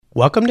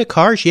Welcome to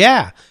Cars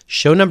Yeah,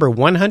 show number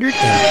 132.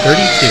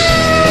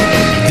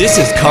 This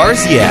is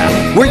Cars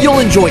Yeah, where you'll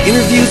enjoy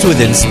interviews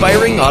with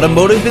inspiring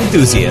automotive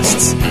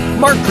enthusiasts.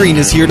 Mark Green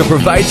is here to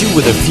provide you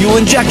with a fuel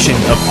injection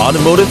of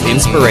automotive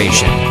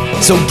inspiration.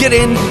 So get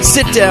in,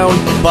 sit down,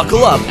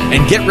 buckle up,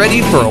 and get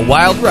ready for a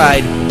wild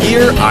ride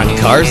here on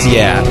Cars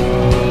Yeah.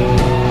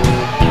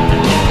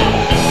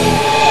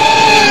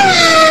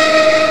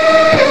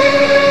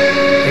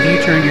 Have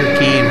you turned your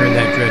key and heard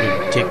that dreaded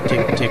tick,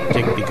 tick, tick,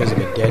 tick because of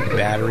a dead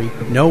battery?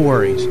 No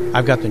worries.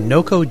 I've got the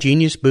NOCO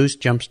Genius Boost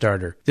Jump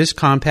Starter. This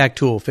compact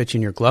tool fits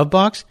in your glove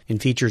box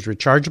and features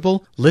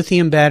rechargeable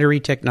lithium battery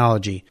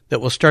technology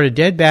that will start a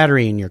dead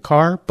battery in your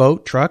car,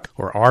 boat, truck,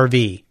 or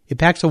RV. It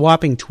packs a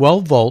whopping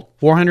 12-volt,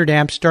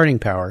 400-amp starting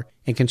power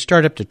and can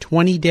start up to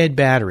 20 dead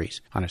batteries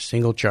on a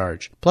single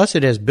charge. Plus,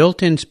 it has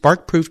built-in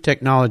spark-proof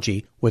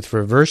technology with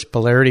reverse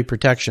polarity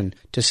protection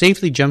to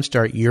safely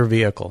jumpstart your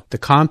vehicle. The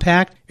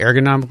compact,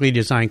 ergonomically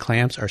designed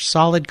clamps are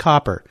solid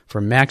copper for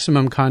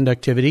maximum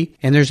conductivity,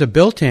 and there's a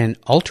built-in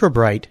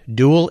ultra-bright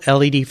dual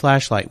LED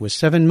flashlight with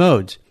 7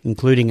 modes,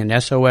 including an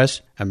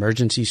SOS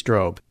emergency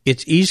strobe.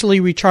 It's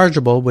easily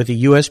rechargeable with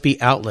a USB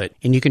outlet,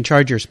 and you can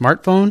charge your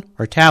smartphone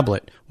or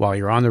tablet while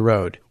you're on the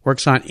road.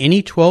 Works on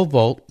any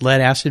 12-volt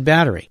lead-acid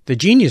battery. The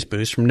Genius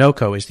Boost from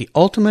NOCO is the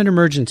ultimate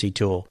emergency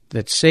tool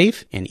that's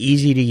safe and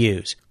easy to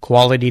use.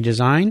 Quality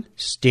design,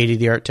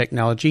 state-of-the-art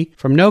technology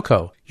from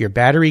NOCO, your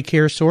battery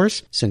care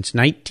source since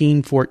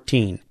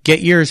 1914.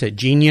 Get yours at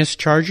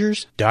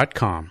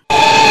geniuschargers.com.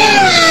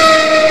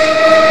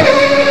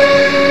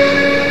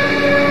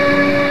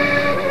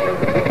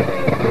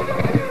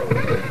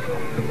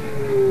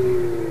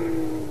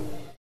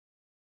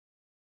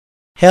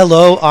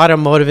 Hello,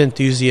 automotive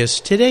enthusiasts.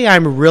 Today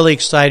I'm really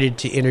excited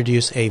to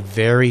introduce a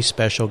very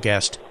special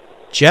guest,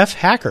 Jeff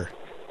Hacker.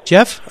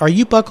 Jeff, are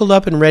you buckled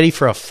up and ready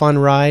for a fun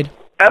ride?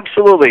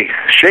 Absolutely.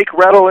 Shake,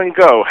 rattle, and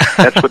go.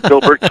 That's what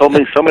Bill Burke told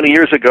me so many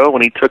years ago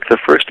when he took the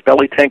first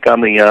belly tank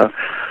on the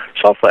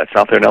salt flats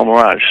out there in El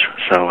Mirage.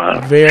 So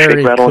very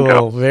shake, rattle, cool. and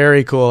go.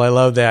 Very cool. I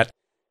love that.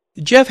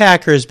 Jeff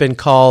Hacker has been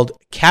called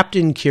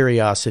Captain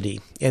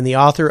Curiosity, and the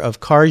author of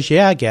Cars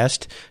Yeah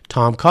guest,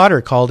 Tom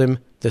Cotter, called him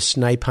the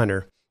Snipe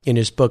Hunter in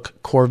his book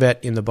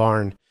Corvette in the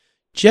Barn.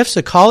 Jeff's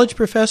a college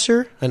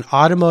professor, an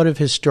automotive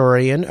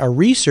historian, a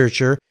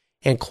researcher,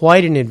 and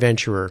quite an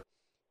adventurer.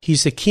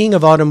 He's the king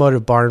of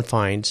automotive barn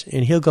finds,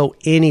 and he'll go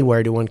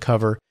anywhere to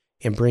uncover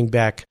and bring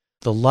back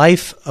the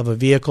life of a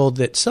vehicle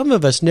that some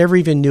of us never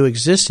even knew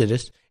existed,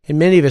 and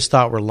many of us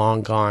thought were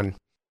long gone.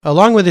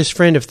 Along with his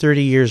friend of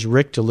 30 years,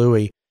 Rick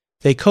DeLuey,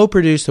 they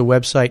co-produced the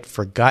website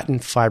Forgotten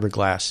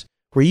Fiberglass,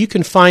 where you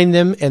can find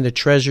them and the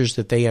treasures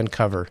that they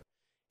uncover.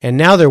 And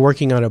now they're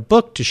working on a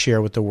book to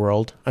share with the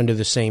world under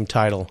the same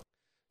title.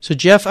 So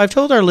Jeff, I've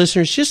told our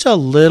listeners just a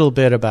little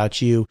bit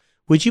about you.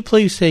 Would you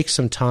please take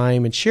some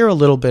time and share a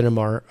little bit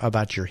more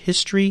about your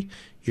history,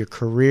 your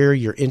career,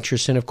 your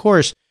interests, and of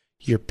course,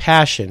 your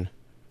passion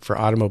for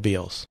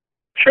automobiles?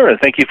 Sure.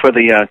 Thank you for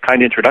the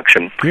kind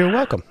introduction. You're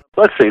welcome.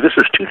 Let's see. This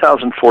is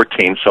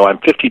 2014, so I'm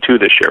 52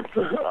 this year.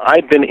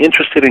 I've been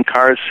interested in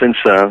cars since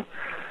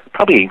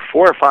probably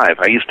 4 or 5.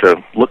 I used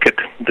to look at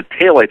the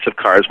taillights of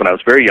cars when I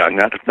was very young,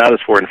 not as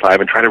 4 and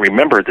 5, and try to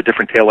remember the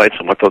different taillights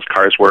and what those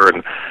cars were.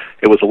 And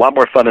it was a lot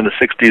more fun in the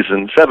 60s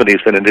and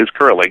 70s than it is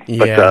currently.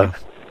 Yeah. But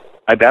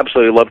I've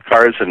absolutely loved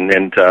cars, and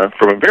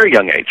from a very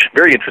young age,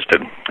 very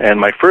interested. And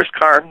my first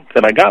car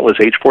that I got was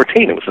age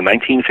 14. It was a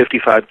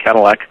 1955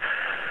 Cadillac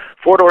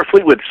 4-door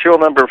Fleetwood, serial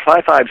number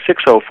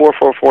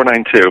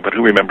 556044492, but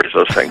who remembers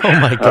those things? Oh,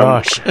 my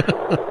gosh.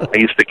 I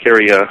used to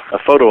carry a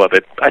photo of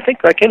it. I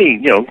think like any,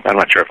 I'm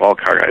not sure if all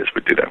car guys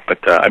would do that, but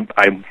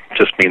I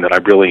just mean that I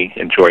really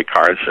enjoy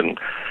cars, and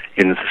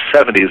in the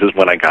 70s is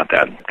when I got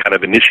that. Kind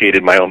of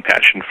initiated my own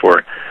passion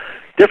for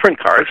different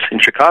cars. In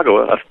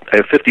Chicago, a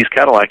 50s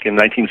Cadillac in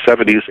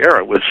 1970s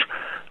era was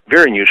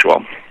very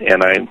unusual,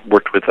 and I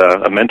worked with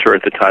a mentor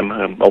at the time,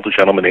 an older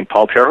gentleman named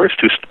Paul Terhorst,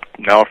 who's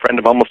now a friend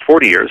of almost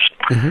 40 years.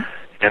 Mm-hmm.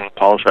 And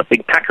Paul's a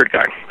big Packard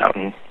guy out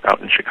in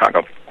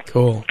Chicago.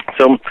 Cool.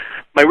 So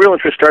my real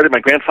interest started.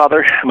 My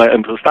grandfather,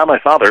 it was not my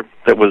father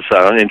that was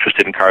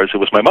interested in cars, it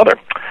was my mother.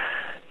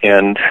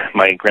 And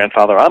my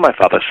grandfather on my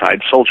father's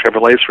side sold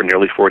Chevrolets for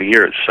nearly 40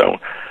 years. So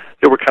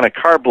they were kind of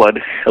car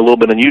blood, a little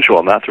bit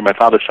unusual, not through my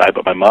father's side,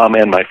 but my mom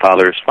and my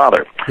father's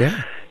father.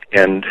 Yeah.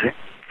 And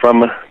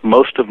from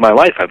most of my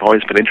life, I've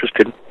always been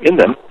interested in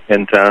them.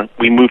 And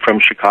we moved from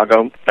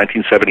Chicago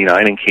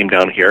 1979 and came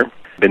down here.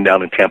 Been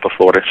down in Tampa,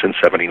 Florida since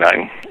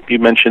 79. You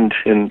mentioned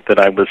that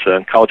I was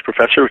a college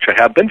professor, which I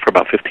have been for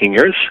about 15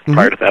 years. Mm-hmm.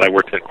 Prior to that, I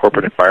worked in a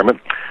corporate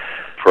environment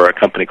for a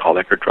company called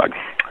Eckerd Drug.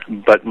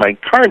 But my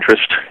car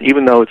interest,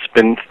 even though it's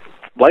been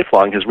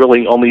lifelong, has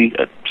really only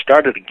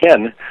started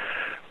again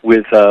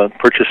with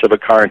purchase of a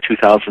car in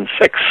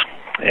 2006.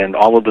 And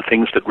all of the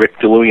things that Rick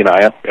DeLuey and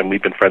I, and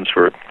we've been friends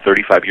for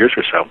 35 years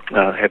or so,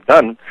 have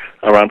done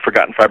around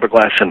Forgotten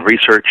Fiberglass and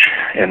research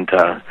and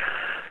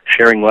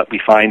sharing what we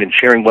find and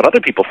sharing what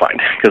other people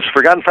find. Because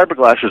Forgotten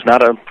Fiberglass is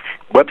not a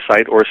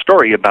website or a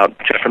story about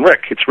Jeff and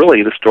Rick. It's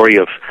really the story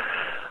of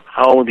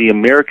how the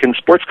American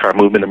sports car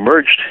movement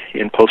emerged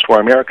in post-war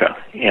America,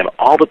 and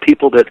all the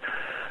people that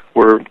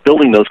were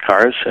building those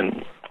cars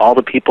and all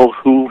the people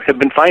who have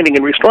been finding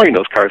and restoring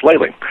those cars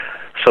lately.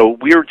 So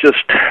we're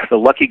just the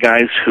lucky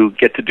guys who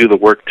get to do the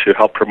work to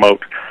help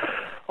promote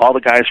all the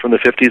guys from the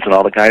 50s and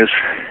all the guys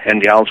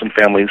and gals and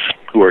families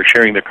who are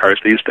sharing their cars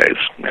these days.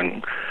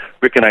 And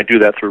Rick and I do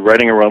that through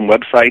writing our own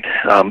website,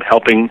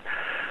 helping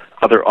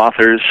other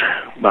authors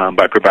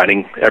by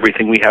providing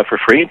everything we have for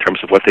free in terms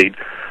of what they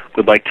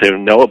would like to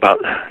know about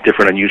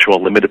different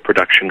unusual limited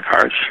production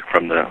cars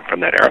from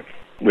that era.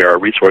 We are a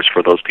resource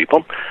for those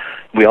people.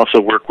 We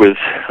also work with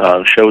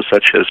shows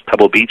such as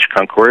Pebble Beach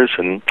Concours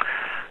and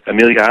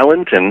Amelia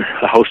Island and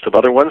a host of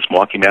other ones,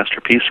 Milwaukee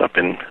Masterpiece up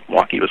in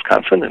Milwaukee,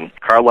 Wisconsin, and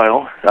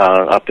Carlisle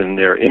up in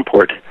their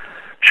import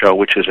show,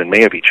 which is in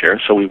Maya each year.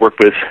 So we work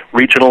with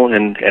regional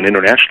and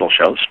international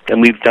shows.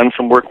 And we've done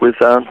some work with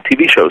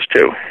TV shows,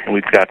 too. And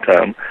we've got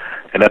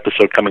an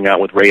episode coming out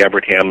with Ray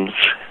Abraham's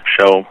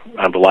show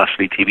on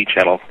Velocity TV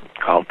channel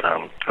called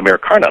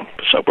Americana,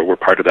 so where we're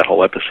part of that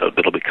whole episode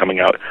that'll be coming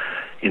out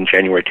in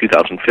January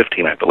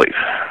 2015, I believe.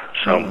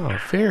 So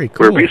very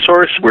cool. We're a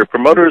resource, we're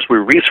promoters,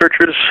 we're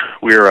researchers,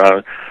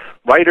 we're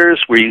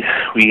writers. When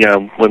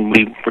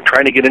we're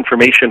trying to get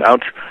information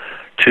out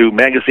to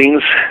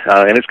magazines,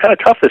 and it's kind of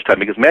tough this time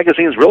because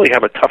magazines really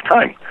have a tough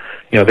time.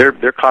 You know,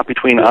 they're caught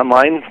between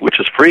online, which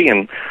is free,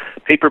 and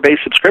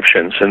paper-based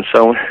subscriptions, and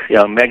so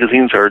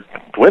magazines are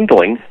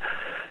dwindling,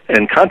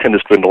 and content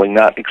is dwindling,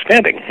 not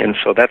expanding. And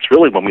so that's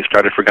really when we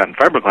started Forgotten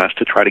Fiberglass,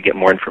 to try to get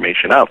more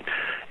information out.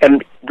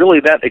 And really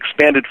that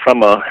expanded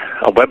from a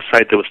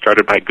website that was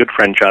started by a good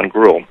friend, John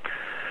Gruhl,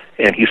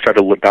 and he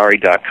started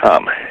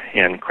Ladari.com.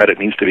 And credit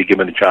needs to be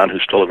given to John,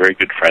 who's still a very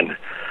good friend,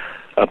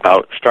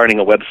 about starting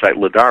a website,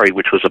 Ladari,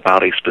 which was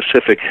about a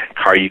specific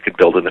car you could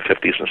build in the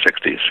 50s and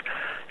 60s.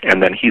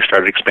 And then he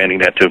started expanding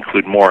that to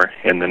include more,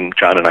 and then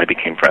John and I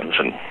became friends,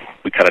 and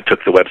we kind of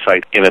took the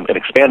website in an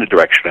expanded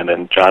direction, and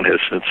then John has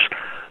since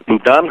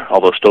moved on,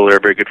 although still a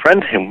very good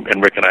friend,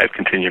 and Rick and I have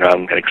continued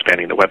on and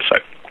expanding the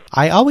website.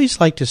 I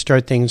always like to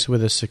start things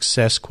with a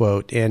success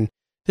quote, and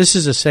this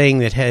is a saying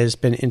that has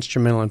been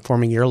instrumental in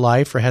forming your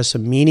life or has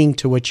some meaning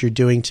to what you're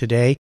doing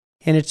today,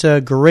 and it's a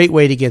great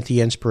way to get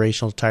the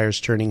inspirational tires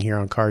turning here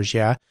on Cars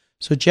Yeah.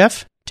 So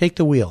Jeff, take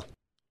the wheel.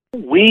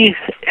 We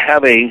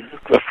have a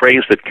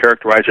phrase that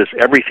characterizes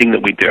everything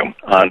that we do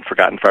on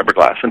Forgotten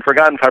Fiberglass, and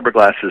Forgotten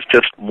Fiberglass is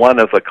just one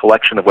of a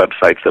collection of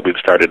websites that we've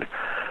started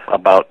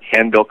about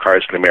hand-built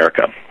cars in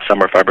America.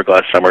 Some are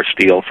fiberglass, some are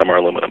steel, some are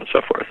aluminum, and so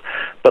forth.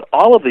 But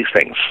all of these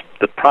things,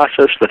 the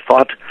process, the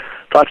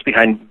thoughts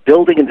behind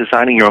building and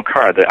designing your own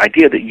car, the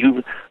idea that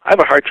I have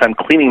a hard time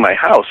cleaning my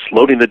house,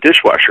 loading the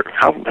dishwasher.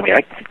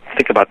 I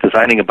think about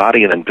designing a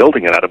body and then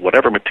building it out of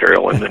whatever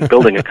material, and then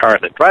building a car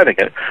and then driving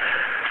it.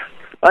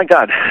 My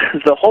God,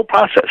 the whole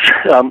process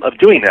of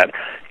doing that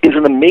is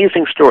an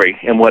amazing story,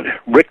 and what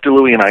Rick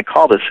DeLuey and I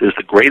call this is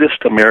the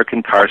greatest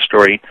American car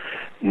story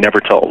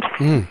never told.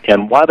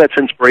 And why that's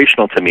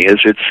inspirational to me is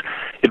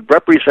it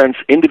represents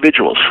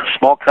individuals,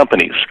 small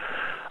companies,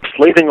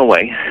 slaving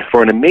away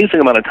for an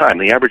amazing amount of time.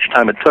 The average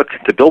time it took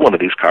to build one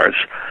of these cars,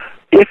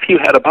 if you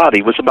had a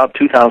body, was about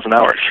 2,000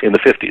 hours in the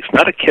 50s.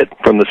 Not a kit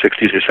from the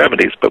 60s or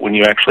 70s, but when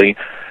you actually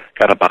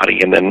got a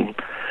body and then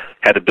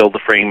had to build the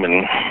frame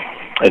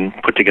and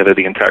put together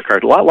the entire car,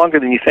 a lot longer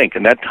than you think.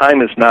 And that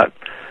time is not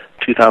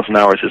 2,000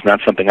 hours is not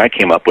something I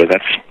came up with.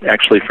 That's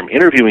actually from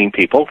interviewing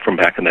people from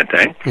back in that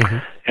day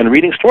and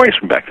reading stories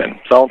from back then.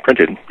 It's all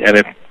printed. And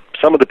if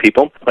some of the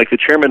people, like the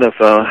chairman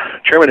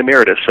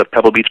emeritus of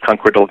Pebble Beach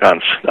Concours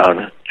d'Elegance,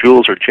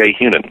 Jules or Jay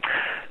Hunan,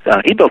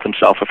 he built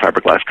himself a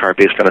fiberglass car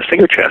based on a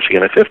Singer chassis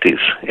in the 50s.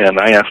 And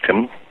I asked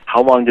him,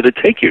 how long did it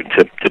take you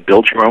to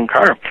build your own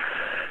car?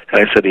 And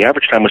I said, the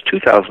average time was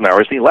 2,000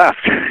 hours, and he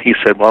laughed. He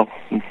said, well,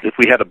 if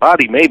we had a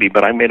body, maybe,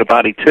 but I made a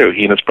body too,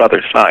 he and his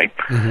brother, Cy.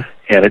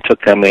 And it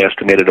took them, they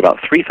estimated, about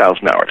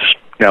 3,000 hours.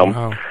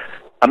 Now,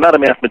 I'm not a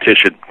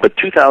mathematician, but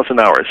 2,000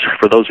 hours,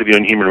 for those of you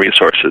in human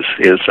resources,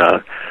 is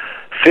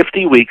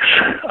 50 weeks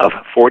of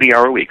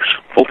 40-hour weeks,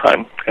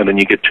 full-time, and then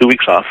you get 2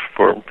 weeks off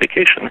for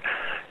vacation.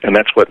 And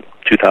that's what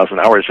 2,000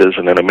 hours is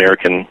in an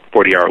American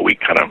 40-hour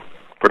week kind of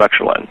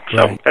production line.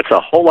 So that's a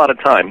whole lot of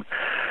time.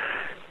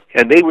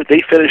 And they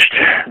finished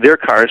their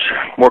cars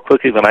more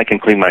quickly than I can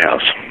clean my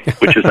house,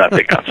 which is not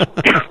big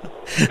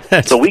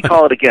house. So we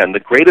call it, again,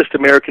 the greatest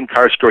American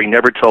car story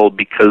never told,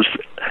 because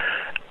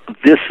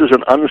this is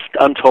an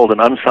untold and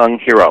unsung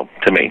hero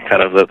to me,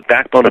 kind of the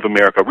backbone of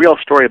America, a real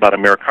story about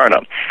Americana,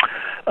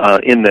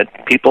 in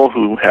that people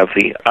who have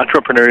the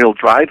entrepreneurial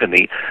drive and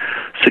the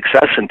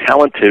success and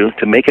talent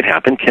to make it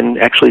happen can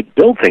actually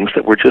build things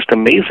that were just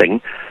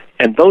amazing,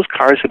 and those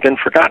cars have been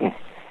forgotten.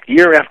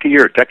 Year after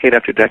year, decade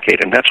after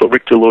decade, and that's what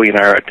Rick DeLuey and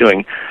I are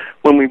doing.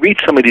 When we reach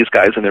some of these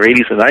guys in their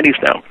 80s and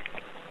 90s now,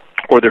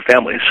 or their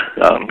families,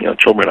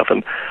 children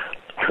often,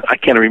 I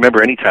can't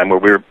remember any time where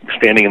we're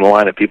standing in the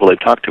line of people they've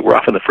talked to. We're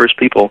often the first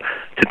people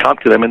to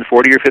talk to them in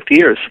 40 or 50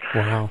 years.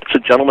 Wow. It's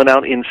a gentleman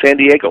out in San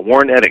Diego,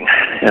 Warren Edding,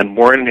 and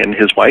Warren and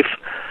his wife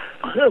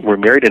were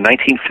married in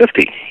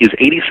 1950. He's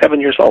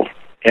 87 years old.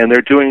 and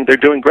they're doing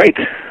great.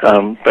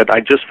 But I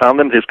just found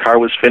them. His car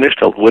was finished,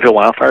 a Woodhill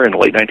Wildfire in the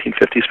late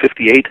 1950s,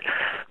 58.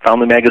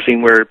 Found the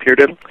magazine where it appeared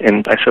in,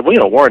 and I said,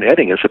 well, Warren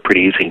Edding is a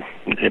pretty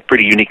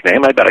unique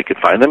name. I bet I could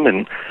find them.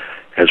 And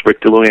as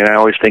Rick DeLuey and I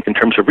always think in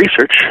terms of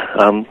research,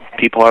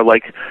 people are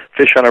like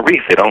fish on a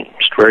reef. They don't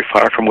stray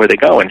far from where they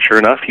go. And sure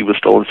enough, he was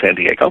still in San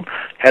Diego.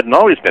 Hadn't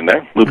always been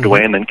there, moved away,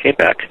 and then came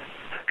back.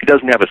 He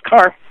doesn't have his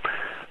car,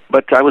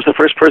 but I was the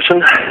first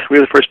person, we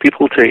were the first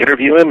people to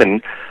interview him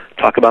and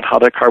talk about how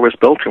that car was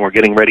built, and we're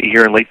getting ready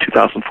here in late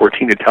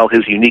 2014 to tell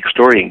his unique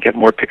story and get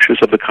more pictures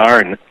of the car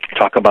and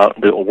talk about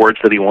the awards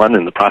that he won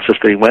and the process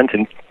that he went.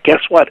 And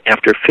guess what?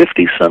 After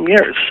 50-some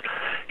years,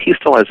 he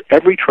still has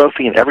every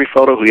trophy and every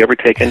photo he ever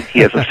taken. He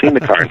hasn't seen the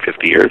car in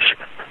 50 years.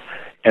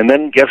 And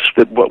then guess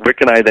what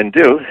Rick and I then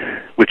do,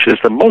 which is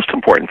the most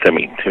important to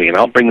me, and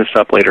I'll bring this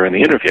up later in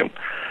the interview.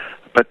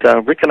 But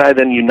Rick and I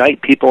then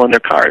unite people in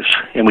their cars,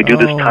 and we do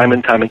this time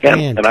and time again.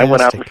 Fantastic. And I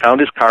went out and found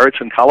his car. It's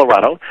in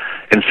Colorado,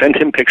 and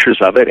sent him pictures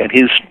of it, and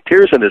his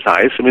tears in his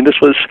eyes. I mean, it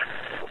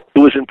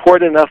was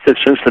important enough that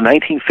since the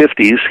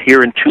 1950s,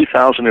 here in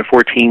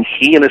 2014,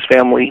 he and his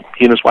family,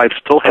 he and his wife,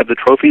 still have the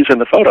trophies and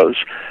the photos.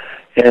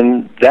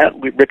 And that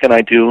Rick and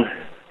I do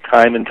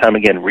time and time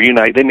again,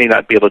 reunite. They may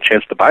not be able to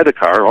chance to buy the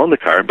car or own the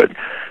car, but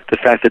the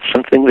fact that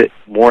something that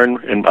Warren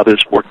and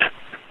others worked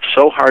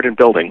so hard in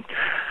building,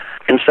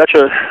 and such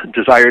a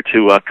desire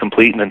to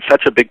complete, and in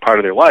such a big part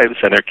of their lives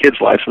and their kids'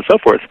 lives and so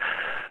forth.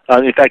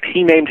 In fact,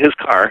 he named his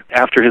car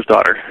after his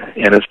daughter,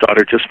 and his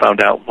daughter just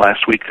found out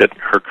last week that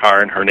her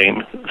car and her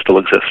name still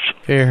exists.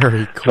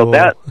 Very cool. So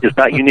that is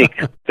not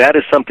unique. That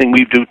is something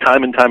we do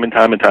time and time and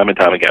time and time and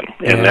time again,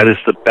 and that is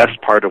the best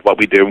part of what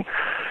we do,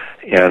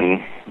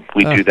 and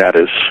we do that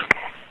as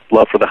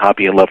love for the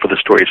hobby and love for the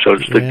story. So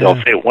I'll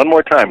say it one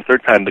more time,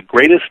 third time, the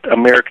greatest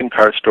American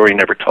car story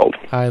never told.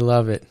 I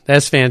love it.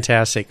 That's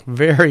fantastic.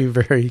 Very,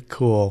 very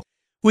cool.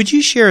 Would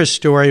you share a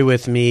story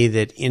with me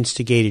that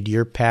instigated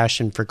your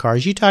passion for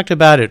cars? You talked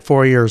about at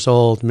 4 years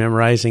old,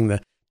 memorizing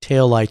the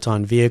taillights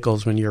on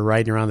vehicles when you're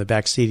riding around the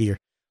back seat of your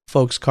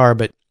folks' car,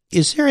 but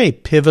is there a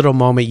pivotal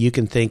moment you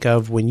can think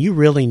of when you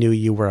really knew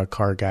you were a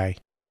car guy?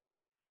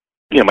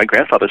 My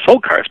grandfather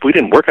sold cars, but we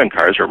didn't work on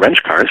cars or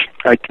wrench cars.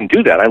 I can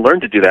do that. I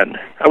learned to do that.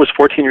 I was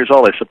 14 years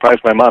old. I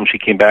surprised my mom. She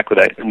came back with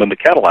the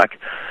Cadillac.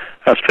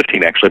 I was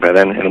 15 actually by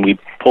then, and we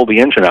pulled the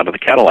engine out of the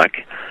Cadillac,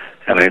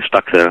 and I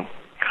stuck the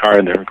car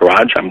in their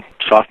garage. I'm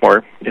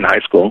sophomore in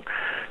high school,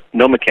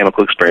 no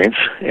mechanical experience,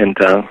 and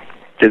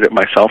did it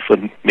myself with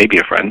maybe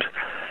a friend.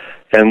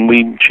 And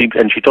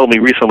she told me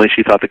recently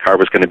she thought the car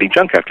was going to be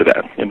junk after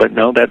that. But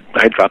no, that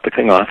I dropped the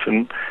thing off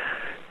and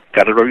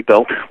got it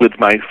rebuilt with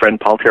my friend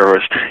Paul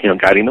Terrorist,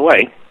 guiding the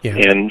way,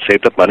 and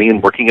saved up money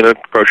and working at a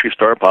grocery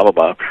store, blah, blah,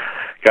 blah.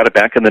 Got it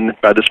back, and then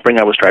by the spring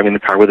I was driving the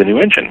car with a new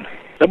engine.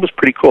 That was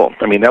pretty cool.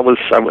 I mean, I was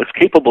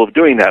capable of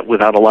doing that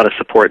without a lot of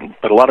support,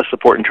 but a lot of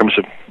support in terms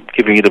of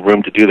giving me the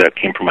room to do that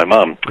came from my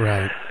mom.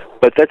 Right.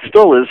 But that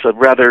still is a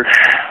rather,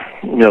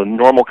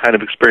 normal kind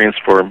of experience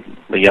for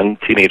a young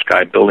teenage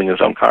guy building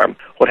his own car.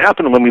 What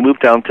happened when we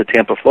moved down to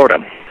Tampa, Florida,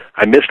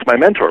 I missed my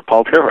mentor,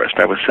 Paul Terhorst.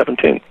 I was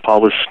 17.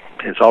 Paul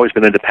has always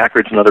been into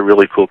Packards and other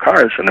really cool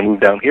cars, and I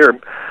moved down here.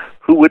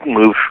 Who wouldn't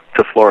move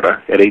to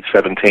Florida at age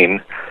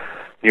 17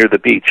 near the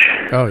beach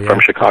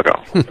from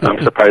Chicago?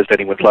 I'm surprised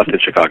anyone's left in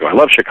Chicago. I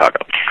love Chicago.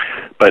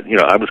 But,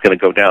 I was going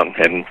to go down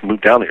and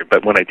move down there.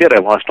 But when I did, I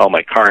lost all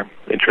my car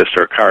interest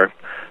or car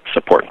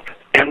support.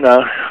 And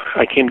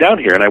I came down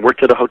here, and I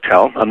worked at a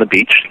hotel on the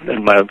beach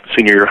in my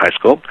senior year of high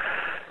school.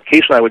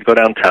 Occasionally I would go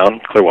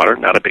downtown, Clearwater,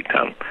 not a big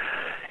town.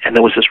 And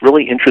there was this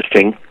really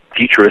interesting,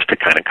 futuristic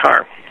kind of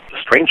car,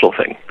 a strange little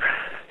thing.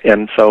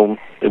 And so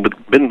it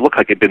didn't look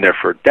like it had been there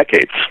for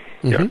decades,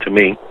 to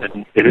me.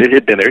 And it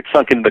had been there. It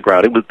sunk into the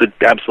ground. It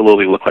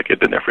absolutely looked like it had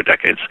been there for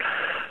decades.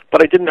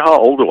 But I didn't know how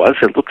old it was.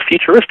 It looked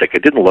futuristic.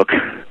 It didn't look...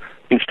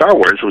 Star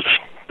Wars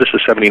this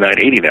is 79,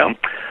 80 now.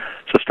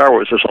 So Star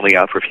Wars was only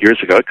out for a few years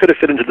ago. It could have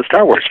fit into the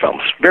Star Wars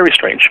films. Very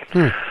strange.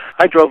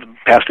 I drove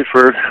past it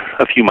for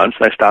a few months,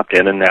 and I stopped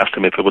in and asked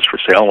them if it was for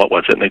sale and what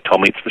was it, and they told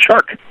me it's the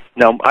Shark.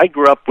 Now, I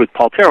grew up with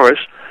Paul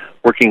Terhorst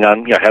working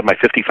on, I had my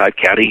 55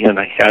 Caddy, and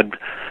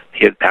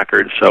he had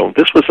Packard. So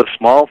this was a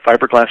small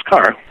fiberglass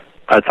car.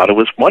 I thought it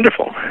was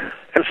wonderful.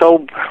 And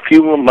so a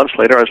few months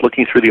later, I was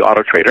looking through the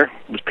Auto Trader.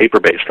 It was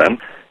paper-based then.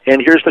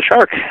 And here's the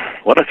Shark.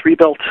 One of three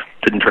built.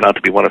 Didn't turn out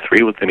to be one of three.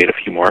 They made a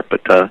few more,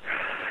 but...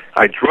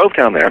 I drove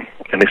down there,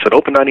 and they said,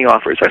 open any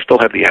offers. I still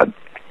have the ad.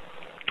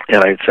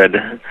 And I said,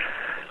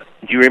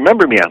 do you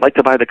remember me? I'd like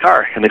to buy the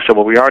car. And they said,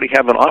 well, we already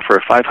have an offer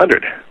of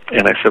 $500.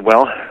 And I said,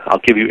 well, I'll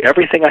give you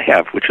everything I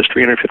have, which is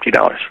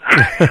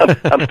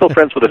 $350. I'm still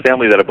friends with the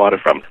family that I bought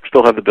it from.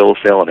 Still have the bill of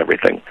sale and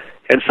everything.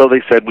 And so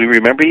they said, we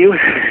remember you,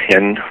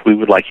 and we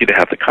would like you to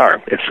have the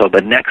car. And so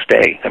the next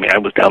day, I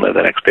was down there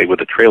the next day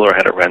with a trailer I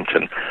had to rent,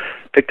 and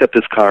picked up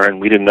this car, and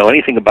we didn't know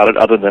anything about it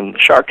other than the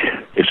Shark.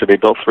 They said they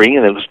built three,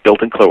 and it was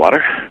built in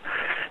Clearwater.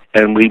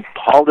 And we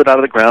hauled it out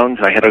of the ground.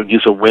 I had to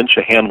use a winch,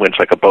 a hand winch,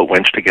 like a boat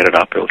winch, to get it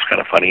up. It was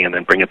kind of funny, and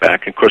then bring it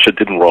back. And of course, it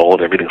didn't roll,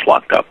 and everything's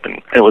locked up, and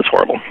it was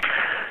horrible.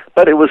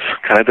 But it was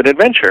kind of an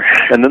adventure.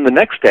 And then the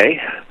next day,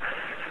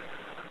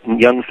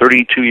 young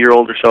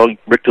 32-year-old or so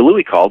Rick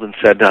DeLuey called and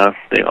said,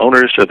 the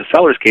owners or the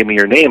sellers gave me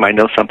your name. I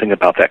know something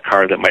about that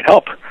car that might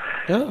help.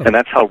 Oh. And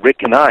that's how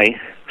Rick and I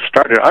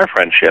started our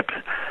friendship.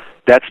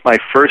 That's my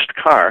first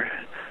car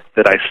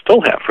that I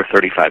still have for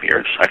 35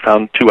 years. I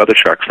found 2 other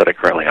Sharks that I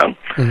currently own.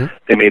 Mm-hmm.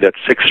 They made up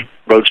 6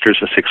 Roadsters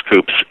and 6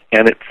 Coupes.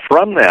 And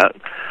from that,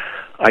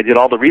 I did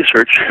all the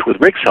research with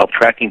Rick's help,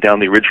 tracking down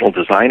the original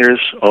designers,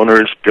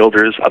 owners,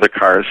 builders, other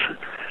cars,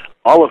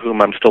 all of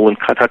whom I'm still in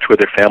touch with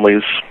their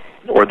families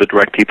or the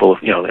direct people,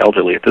 the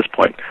elderly at this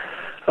point,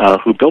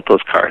 who built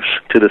those cars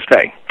to this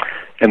day.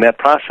 And that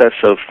process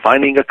of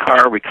finding a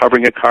car,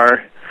 recovering a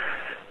car,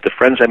 the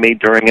friends I made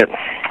during it,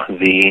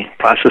 the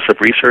process of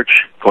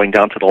research, going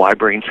down to the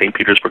library in St.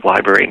 Petersburg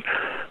Library,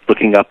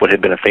 looking up what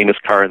had been a famous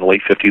car in the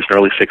late 50s and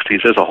early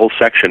 60s. There's a whole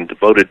section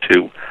devoted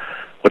to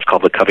what's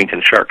called the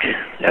Covington Shark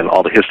and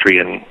all the history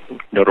and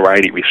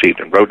notoriety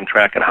received in road and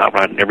track and hot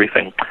rod and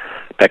everything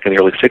back in the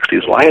early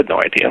 60s. Well, I had no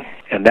idea.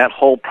 And that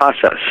whole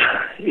process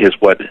is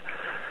what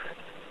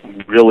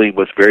really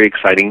was very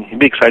exciting. It'd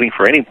be exciting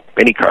for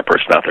any car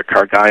person out there,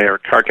 car guy or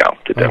car gal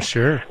to do. Oh,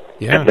 sure.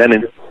 Yeah. And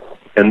then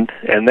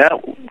and that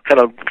kind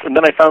of, and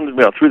then I found,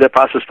 through that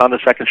process, found the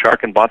second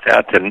Shark and bought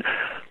that and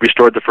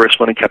restored the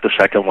first one and kept the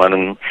second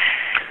one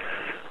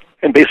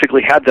and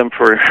basically had them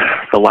for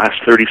the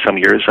last 30-some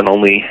years.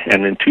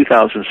 And in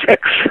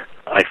 2006,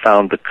 I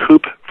found the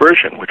coupe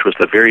version, which was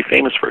the very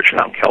famous version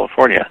out in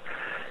California.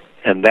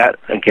 And that,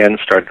 again,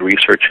 started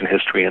research and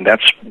history, and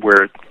that's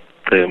where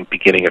the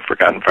beginning of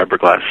Forgotten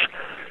Fiberglass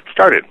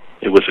started.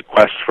 It was a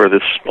quest for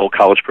this old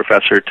college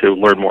professor to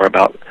learn more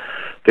about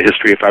the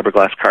history of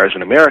fiberglass cars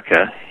in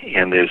America,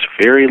 and there's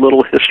very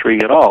little history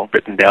at all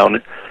written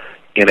down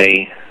in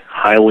a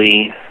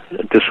highly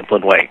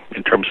disciplined way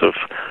in terms of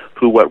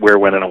who, what, where,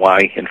 when, and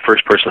why in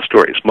first-person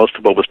stories. Most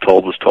of what was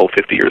told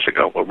 50 years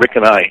ago. Well, Rick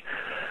and I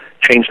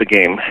changed the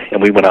game,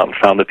 and we went out and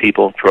found the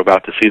people, drove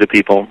out to see the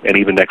people, and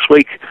even next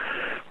week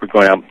we're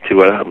going out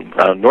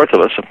to north of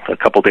us, a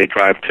couple-day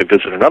drive to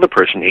visit another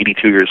person,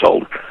 82 years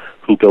old,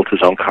 who built his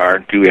own car,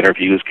 do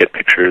interviews, get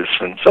pictures,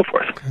 and so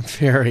forth.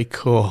 Very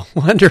cool.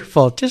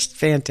 Wonderful. Just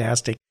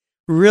fantastic.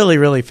 Really,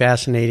 really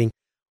fascinating.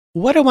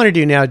 What I want to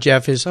do now,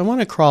 Jeff, is I want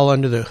to crawl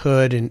under the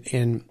hood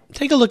and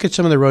take a look at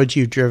some of the roads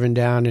you've driven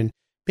down and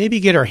maybe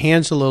get our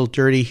hands a little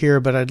dirty here,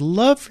 but I'd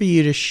love for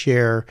you to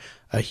share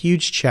a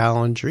huge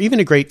challenge or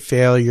even a great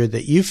failure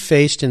that you've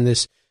faced in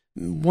this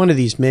one of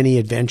these many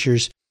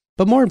adventures.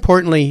 But more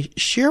importantly,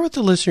 share with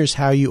the listeners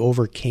how you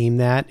overcame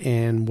that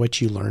and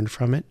what you learned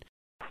from it.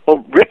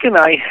 Well, Rick and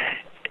I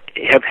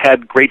have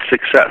had great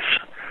success.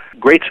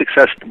 Great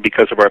success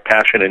because of our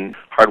passion and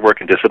hard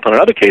work and discipline. In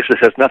other cases, it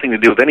has nothing to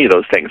do with any of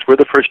those things. We're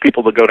the first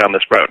people to go down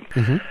this road.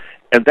 Mm-hmm.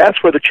 And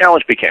that's where the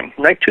challenge became.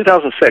 In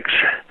 2006,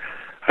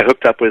 I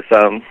hooked up with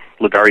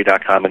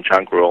Ladari.com and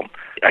John Gruhl.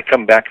 I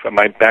come back,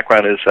 my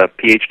background is a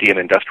PhD in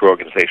industrial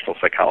organizational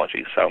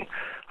psychology, so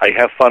I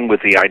have fun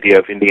with the idea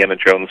of Indiana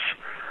Jones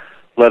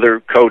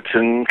leather coat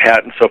and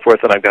hat and so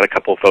forth, and I've got a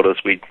couple of photos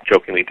we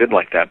jokingly did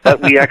like that.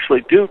 But we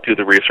actually do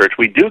the research.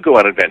 We do go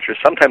on adventures,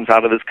 sometimes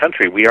out of this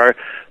country. We are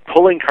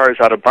pulling cars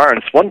out of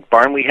barns. One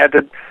barn, we had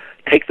to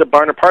take the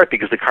barn apart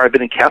because the car had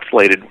been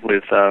encapsulated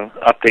with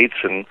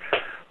updates and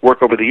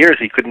work over the years.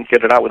 You couldn't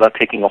get it out without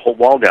taking a whole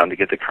wall down to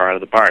get the car out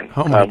of the barn.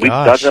 Oh my We've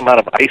dug them out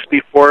of ice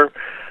before.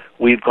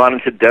 We've gone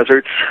into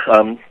deserts.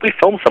 We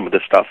filmed some of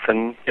this stuff,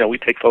 and we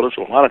take photos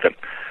of a lot of it.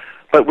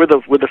 But we're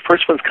the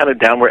first ones kind of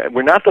down.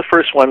 We're not the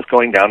first ones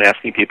going down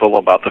asking people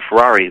about the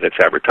Ferrari that's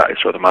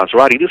advertised or the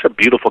Maserati. These are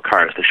beautiful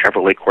cars, the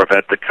Chevrolet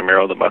Corvette, the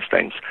Camaro, the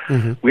Mustangs.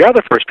 Mm-hmm. We are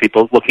the first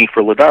people looking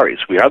for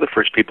Ladaris. We are the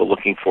first people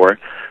looking for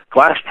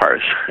glass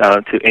cars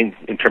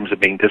in terms of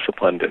being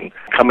disciplined and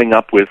coming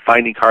up with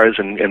finding cars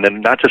and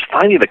then not just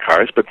finding the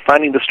cars, but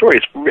finding the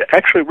stories.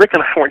 Actually, Rick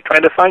and I weren't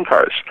trying to find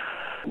cars.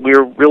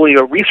 We're really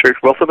a research.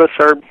 Both of us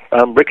are.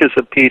 Rick is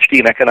a PhD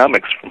in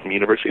economics from the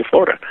University of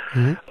Florida.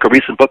 Mm-hmm. A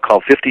recent book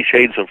called 50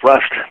 Shades of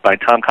Rust by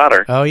Tom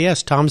Cotter. Oh,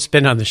 yes. Tom's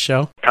been on the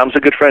show. Tom's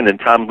a good friend,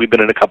 and we've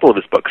been in a couple of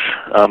his books.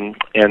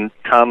 And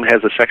Tom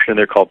has a section in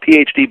there called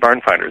PhD Barn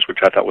Finders, which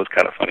I thought was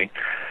kind of funny.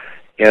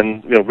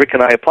 And, Rick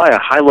and I apply a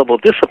high level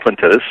of discipline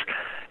to this,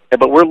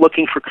 but we're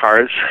looking for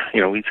cars.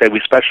 We'd say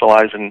we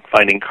specialize in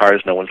finding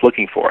cars no one's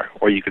looking for,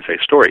 or you could say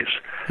stories,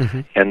 mm-hmm.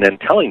 and then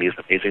telling these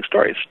amazing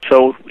stories.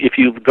 So if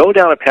you go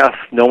down a path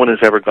no one has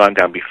ever gone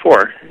down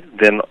before,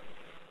 then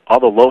all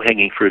the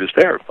low-hanging fruit is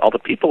there. All the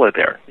people are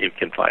there you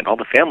can find, all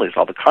the families,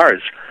 all the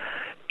cars.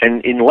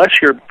 And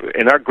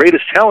our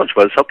greatest challenge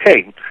was,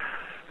 okay,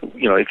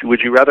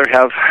 would you rather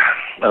have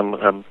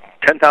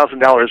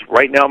 $10,000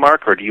 right now,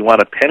 Mark, or do you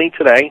want a penny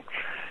today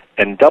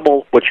and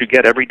double what you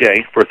get every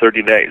day for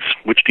 30 days?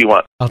 Which do you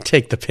want? I'll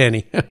take the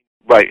penny.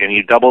 Right, and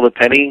you double the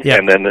penny, yep.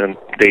 And then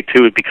day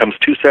 2 it becomes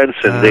 2 cents,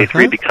 and day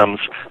 3 becomes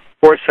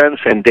 4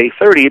 cents, and day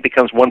 30 it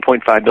becomes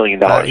 $1.5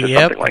 million or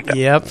something like that.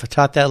 Yep, I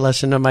taught that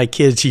lesson to my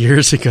kids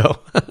years ago.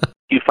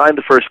 You find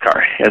the first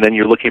car, and then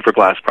you're looking for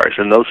glass bars,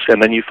 and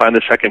then you find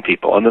the second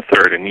people, and the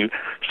third, and you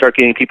start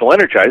getting people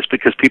energized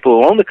because people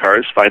who own the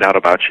cars find out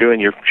about you,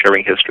 and you're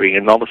sharing history,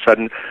 and all of a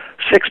sudden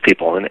 6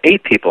 people, and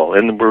 8 people,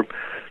 and we're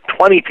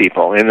 20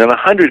 people, and then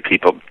 100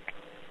 people.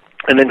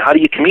 And then how do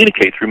you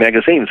communicate through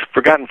magazines?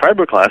 Forgotten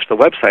Fiberglass, the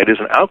website, is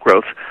an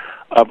outgrowth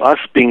of us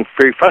being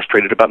very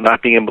frustrated about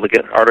not being able to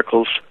get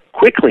articles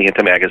quickly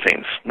into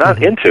magazines.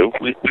 Not into.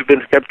 We've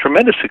had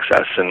tremendous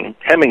success in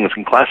Hemmings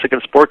and Classic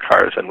and Sport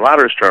Cars and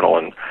Rodder's Journal,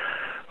 and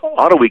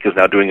Auto Week is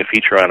now doing a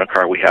feature on a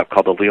car we have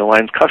called the Leo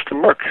Lines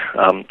Custom Merc.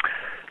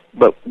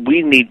 But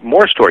we need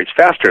more stories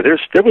faster.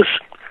 There was,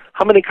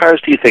 how many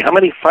cars do you think, how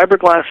many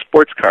fiberglass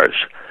sports cars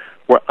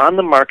were on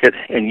the market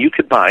and you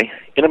could buy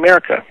in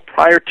America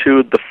prior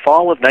to the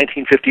fall of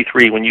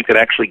 1953 when you could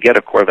actually get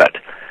a Corvette?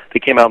 They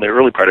came out in the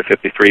early part of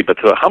 53, but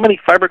how many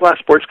fiberglass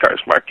sports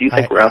cars, Mark, do you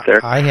think were out there?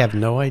 I have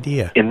no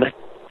idea.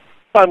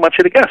 I want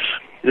you to guess.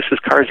 This is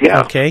Cars Yeah.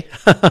 Okay.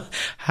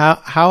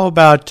 How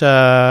about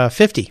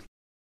 50?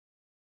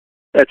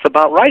 That's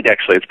about right,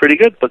 actually. It's pretty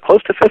good, but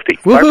close to 50.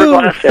 Woo-hoo!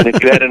 Fiberglass, and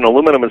if you add in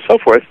aluminum and so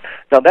forth.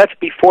 Now, that's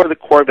before the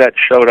Corvette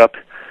showed up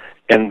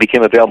and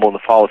became available in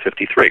the fall of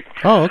 53.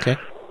 Oh, okay.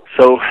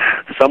 So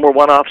some were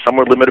one-off, some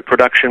were limited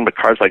production, but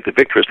cars like the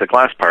Victress, the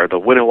Glass Bar, the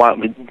Widow,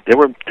 there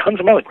were tons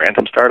of them, like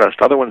Grantham Stardust,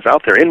 other ones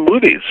out there in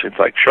movies. It's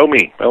like, show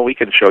me. Well, we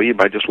can show you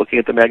by just looking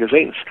at the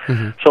magazines.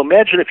 So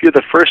imagine if you're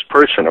the first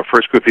person or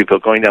first group of people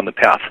going down the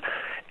path,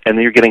 and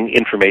you're getting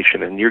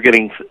information, and you're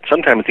getting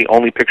sometimes the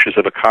only pictures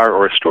of a car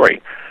or a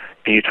story,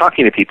 and you're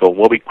talking to people.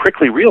 Well, we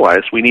quickly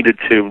realized we needed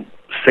to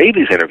save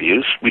these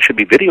interviews. We should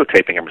be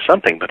videotaping them or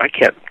something, but I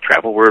can't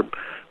travel.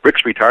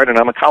 Rick's retired, and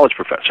I'm a college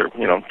professor.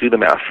 Do the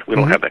math. We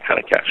don't have that kind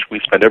of cash. We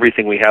spend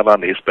everything we have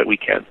on these, but we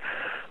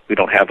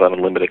don't have an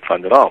unlimited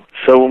fund at all.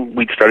 So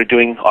we started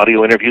doing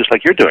audio interviews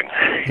like you're doing,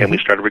 and we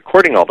started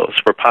recording all those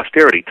for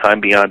posterity,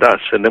 time beyond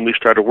us. And then we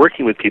started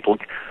working with people,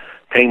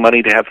 paying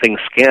money to have things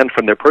scanned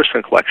from their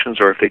personal collections,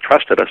 or if they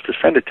trusted us, to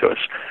send it to us.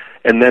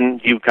 And then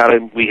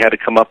we had to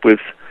come up with,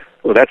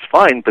 well, that's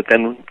fine, but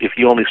then if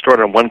you only store it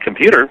on one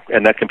computer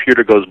and that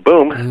computer goes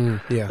boom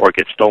or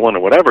gets stolen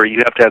or whatever, you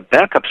have to have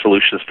backup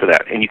solutions to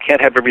that. And you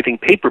can't have everything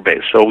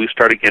paper-based. So we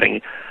started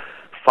getting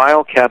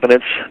file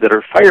cabinets that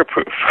are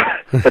fireproof.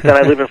 But then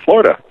I live in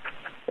Florida,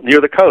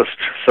 near the coast.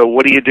 So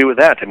what do you do with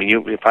that? I mean,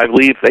 if I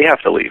leave, they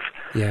have to leave.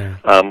 Yeah.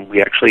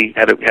 We actually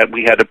had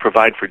to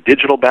provide for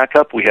digital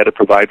backup. We had to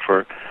provide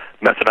for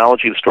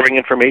methodology of storing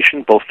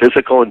information, both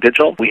physical and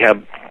digital. We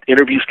have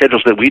interview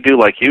schedules that we do,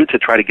 like you, to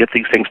try to get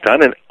these things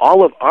done. And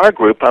all of our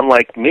group,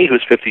 unlike me,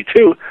 who's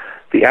 52,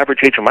 the average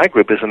age of my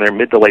group is in their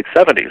mid to late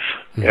 70s.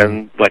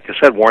 And like I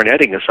said, Warren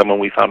Edding is someone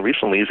we found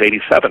recently. He's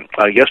 87.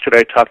 Yesterday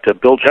I talked to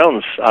Bill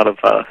Jones out of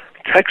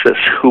Texas,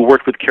 who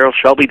worked with Carroll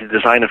Shelby to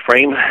design a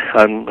frame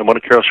on one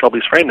of Carroll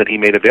Shelby's frame that he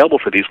made available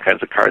for these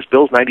kinds of cars.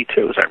 Bill's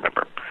 92, as I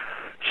remember.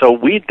 So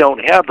we don't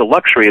have the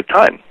luxury of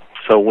time.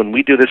 So when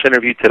we do this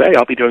interview today,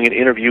 I'll be doing an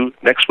interview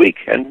next week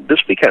and this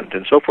weekend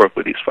and so forth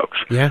with these folks.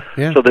 Yeah.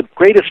 So the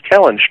greatest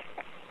challenge,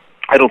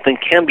 I don't think,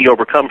 can be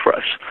overcome for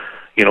us.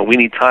 We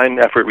need time,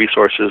 effort,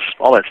 resources,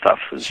 all that stuff.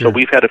 Sure. So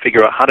we've had to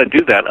figure out how to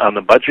do that on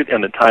the budget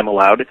and the time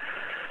allowed.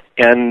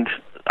 And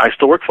I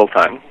still work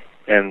full-time,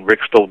 and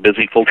Rick's still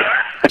busy full-time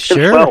as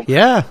well.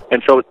 Yeah.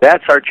 And so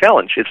that's our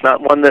challenge. It's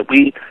not one that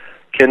we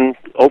can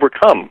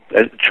overcome.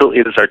 It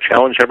is our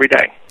challenge every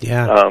day.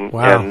 Yeah.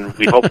 Wow. And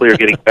we hopefully are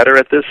getting better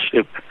at this,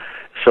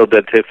 so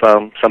that if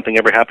something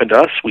ever happened to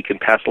us, we can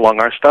pass along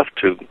our stuff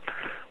to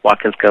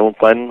Watkins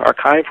Glen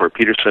Archive or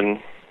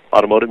Peterson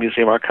Automotive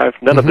Museum Archive.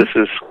 None of this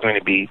is going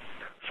to be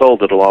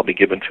sold. It'll all be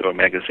given to a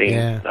magazine.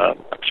 Yeah.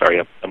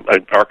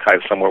 An archive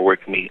somewhere where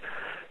it can be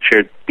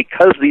shared.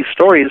 Because these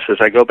stories, as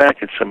I go back,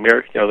 it's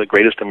the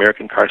greatest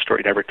American car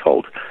story ever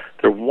told.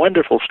 They're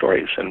wonderful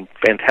stories and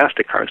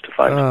fantastic cars to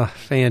find. Oh,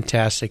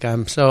 fantastic.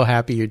 I'm so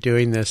happy you're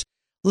doing this.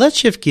 Let's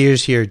shift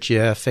gears here,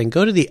 Jeff, and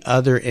go to the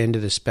other end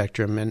of the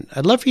spectrum. And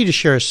I'd love for you to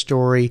share a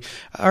story,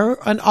 or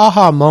an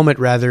aha moment,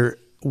 rather,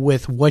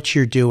 with what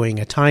you're doing,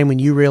 a time when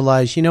you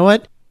realize, you know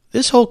what,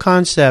 this whole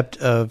concept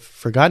of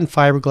forgotten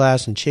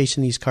fiberglass and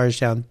chasing these cars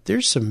down,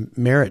 there's some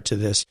merit to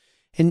this.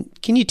 And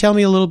can you tell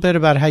me a little bit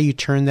about how you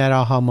turned that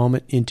aha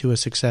moment into a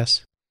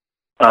success?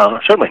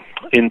 Certainly.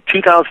 In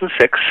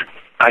 2006,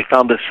 I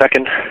found the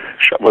second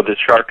the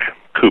Shark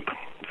Coupe.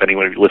 If any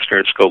one of your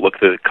listeners go look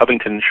at the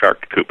Covington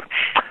Shark Coupe.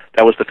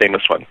 That was the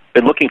famous one.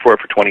 Been looking for it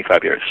for 25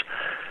 years.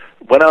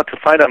 Went out to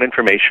find out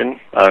information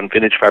on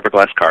vintage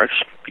fiberglass cars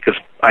because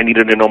I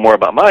needed to know more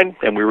about mine,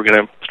 and we were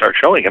going to start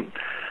showing them.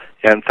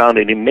 And found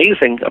an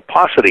amazing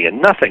paucity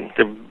and nothing.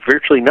 There's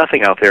virtually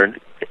nothing out there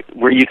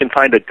where you can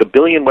find a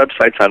billion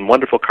websites on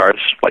wonderful cars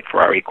like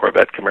Ferrari,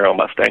 Corvette, Camaro,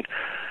 Mustang.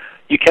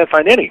 You can't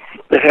find any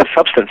that have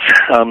substance.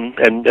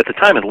 And at the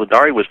time,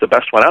 Ladari was the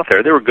best one out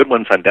there. There were good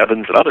ones on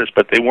Devons and others,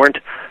 but they weren't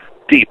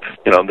deep.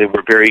 They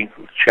were very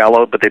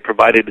shallow, but they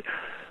provided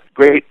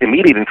great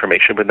immediate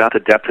information, but not the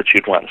depth that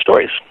you'd want in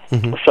stories.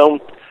 So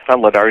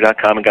on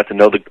Ladari.com and got to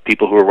know the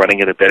people who were running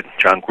it a bit.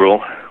 John Gruhl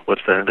was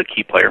the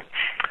key player.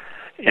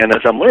 And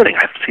as I'm learning,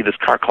 I see this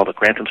car called a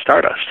Grantham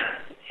Stardust.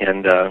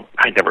 And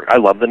I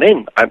love the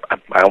name.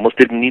 I almost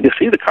didn't need to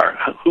see the car.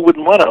 Who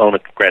wouldn't want to own a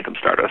Grantham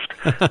Stardust?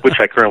 Which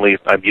I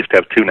used to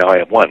have two, now I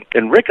have one.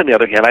 And Rick, on the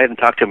other hand, I hadn't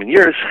talked to him in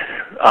years.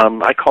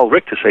 I called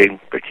Rick to say,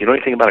 Rick, do you know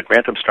anything about a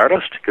Grantham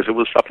Stardust? Because it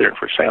was up there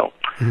for sale.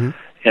 Mm-hmm.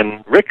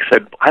 And Rick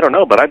said, I don't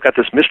know, but I've got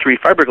this mystery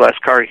fiberglass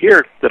car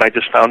here that I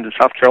just found in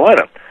South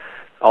Carolina.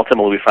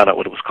 Ultimately, we found out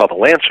what it was called, a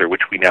Lancer,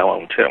 which we now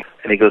own too.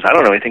 And he goes, I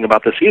don't know anything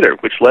about this either,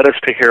 which led us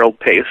to Harold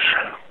Pace,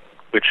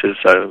 which is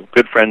a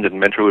good friend and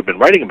mentor who had been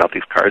writing about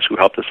these cars, who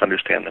helped us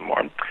understand them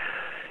more.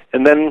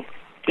 And then,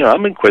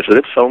 I'm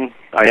inquisitive, so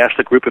I asked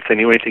the group if they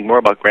knew anything more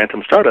about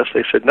Grantham Stardust.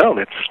 They said, no,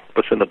 that's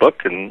what's in the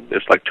book, and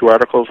there's like 2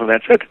 articles, and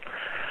that's it.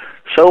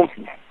 So,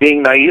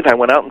 being naive, I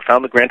went out and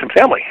found the Grantham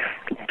family.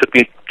 It took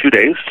me 2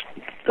 days.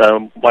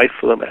 Wife,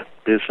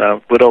 his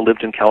widow,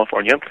 lived in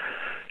California,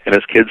 and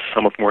his kids,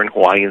 some of them were in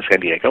Hawaii and San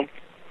Diego.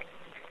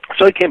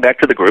 So I came back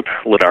to the group,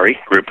 Ladari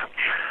group,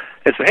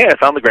 and said, hey, I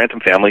found the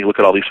Grantham family. Look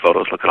at all these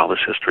photos. Look at all this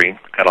history.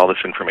 Got all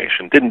this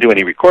information. Didn't do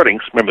any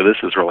recordings. Remember,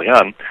 this is early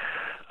on.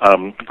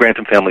 The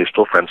Grantham family is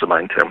still friends of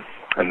mine, too.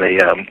 And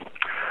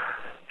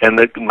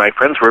my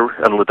friends were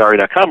on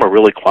Ladari.com were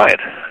really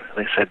quiet.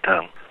 They said,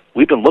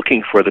 we've been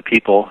looking for the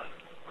people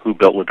who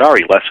built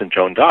Ladari, Les and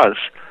Joan Dawes,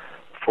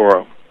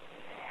 for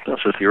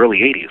since the early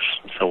 80s.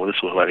 So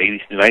this was,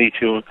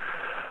 92,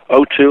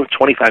 02,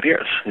 25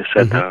 years. He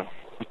said,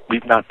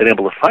 we've not been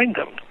able to find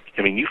them.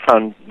 I mean, you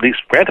found these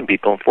Grantham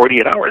people in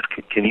 48 hours.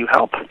 Can you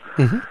help?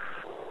 Mm-hmm.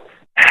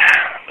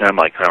 And I'm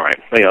like, all right.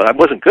 I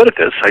wasn't good at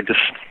this.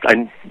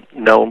 I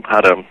know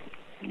how to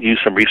use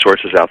some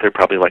resources out there,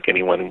 probably like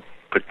anyone,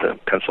 put the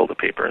pencil to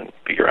paper and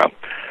figure out.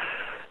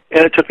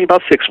 And it took me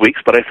about 6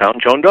 weeks, but I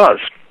found Joan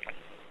Dawes.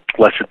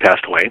 Les had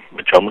passed away,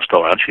 but Joan was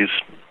still around. She's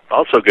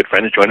also a good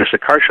friend who joined us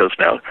at car shows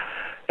now.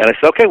 And I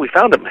said, okay, we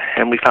found him.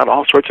 And we found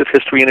all sorts of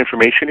history and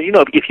information.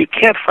 If you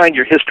can't find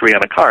your history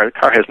on a car, the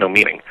car has no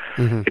meaning.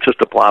 Mm-hmm. It's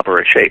just a blob or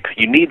a shape.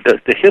 You need the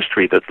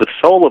history, the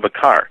soul of a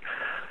car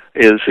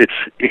is its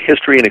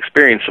history and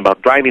experience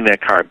about driving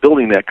that car,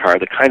 building that car,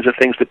 the kinds of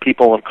things that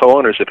people and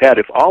co-owners have had.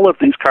 If all of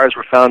these cars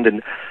were found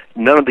and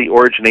none of the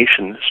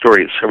origination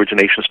stories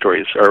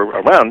are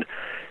around,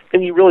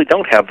 then you really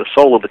don't have the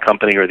soul of the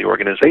company or the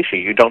organization.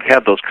 You don't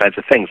have those kinds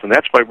of things. And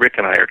that's why Rick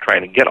and I are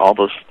trying to get all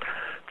those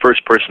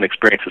first-person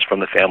experiences from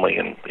the family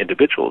and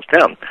individuals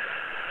down.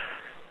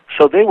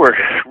 So they were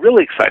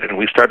really excited, and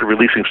we started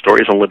releasing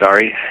stories on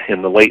Ladari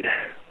in the late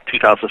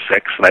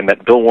 2006, and I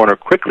met Bill Warner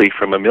quickly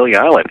from Amelia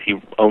Island.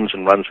 He owns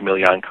and runs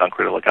Amelia Island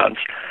Concord Elegance.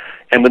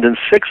 And within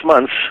 6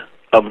 months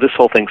of this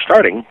whole thing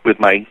starting with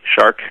my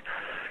Shark,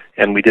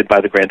 and we did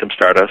buy the Grantham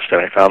Stardust,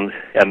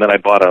 and then I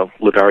bought a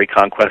Ladari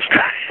Conquest,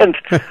 and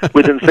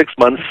within 6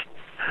 months,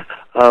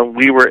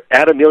 we were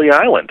at Amelia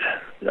Island,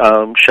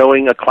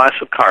 showing a class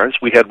of cars.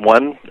 We had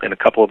one, and a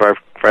couple of our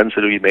friends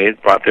that we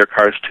made brought their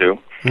cars too.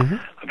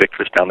 Mm-hmm.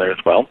 Victor's down there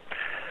as well.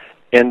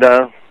 And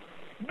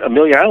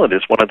Amelia Island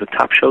is one of the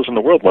top shows in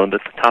the world, one of the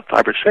top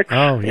 5 or 6.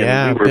 Oh,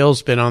 yeah.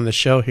 Bill's been on the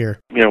show here.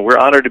 We're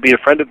honored to be a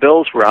friend of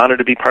Bill's. We're honored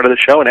to be part of the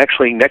show. And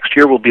actually, next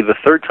year will be the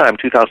 3rd time,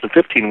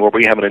 2015, where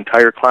we have an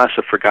entire class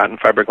of forgotten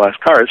fiberglass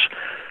cars.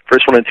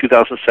 First one in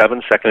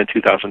 2007, second in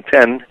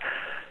 2010.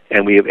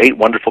 And we have 8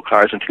 wonderful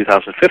cars in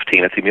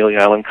 2015 at the Amelia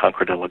Island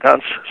Concord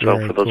Elegance. So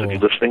for those of you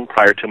listening,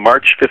 prior to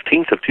March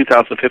 15th of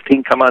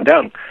 2015, come on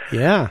down.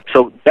 Yeah.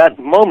 So that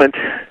moment,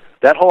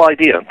 that whole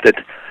idea that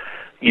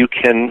you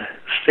can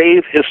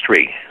save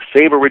history,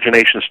 save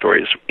origination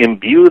stories,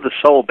 imbue the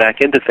soul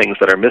back into things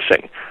that are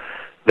missing.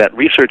 That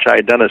research I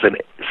had done as a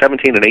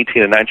 17 and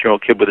 18 and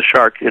 19-year-old kid with a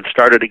Shark, it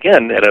started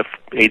again at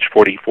age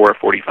 44 or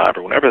 45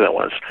 or whatever that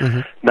was.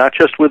 Mm-hmm. Not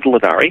just with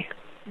Ladari,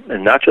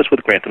 and not just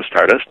with Grantham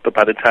Stardust, but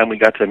by the time we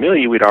got to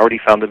Amelia, we'd already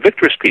found the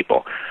Victress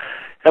people.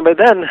 And by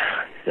then,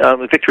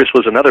 Victress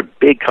was another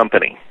big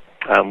company.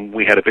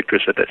 We had a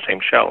Victress at that same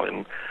show,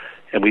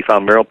 and we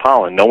found Merrill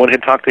Powell, and no one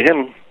had talked to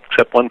him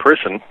except one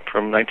person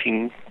from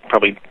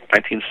probably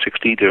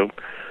 1960 to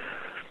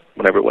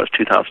whenever it was,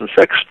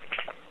 2006.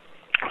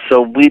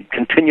 So we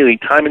continually,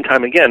 time and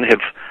time again,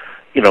 have,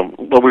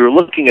 we were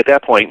looking at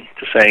that point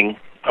to saying,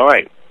 all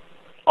right,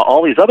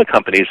 all these other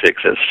companies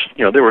exist.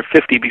 There were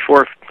 50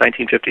 before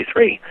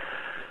 1953.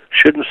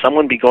 Shouldn't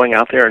someone be going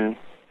out there and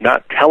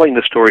not telling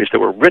the stories that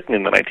were written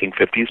in the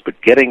 1950s,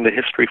 but getting the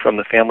history from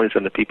the families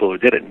and the people who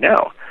did it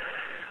now?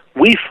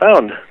 We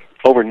found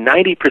over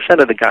 90%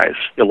 of the guys,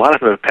 a lot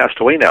of them have passed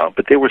away now,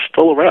 but they were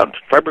still around.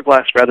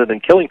 Fiberglass, rather than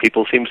killing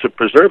people, seems to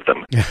preserve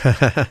them.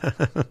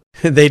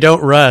 They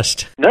don't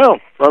rust. No.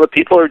 Well, the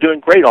people are doing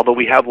great, although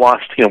we have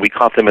lost, we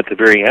caught them at the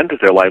very end of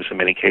their lives in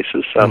many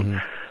cases.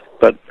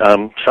 But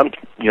some,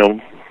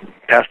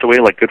 passed away,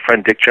 like good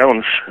friend Dick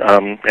Jones,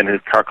 and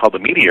his car called the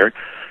Meteor.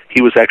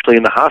 He was actually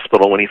in the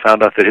hospital when he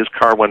found out that his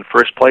car won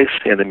first place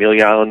in the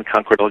Amelia Island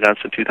Concord Elegance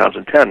in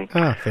 2010.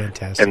 Oh,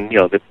 fantastic. And,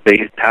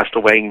 they passed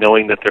away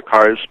knowing that their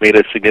cars made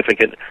a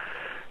significant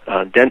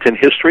dent in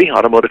history,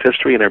 automotive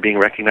history, and they're being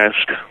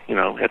recognized,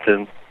 at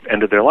the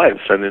end of their lives.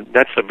 And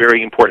that's a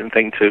very important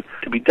thing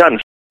to be done.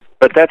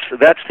 But that's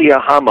the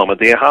aha moment.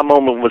 The aha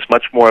moment was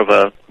much more of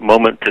a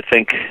moment to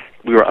think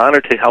we were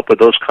honored to help with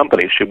those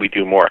companies. Should we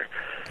do more?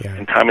 Yeah.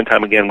 And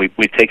time again,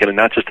 we've taken it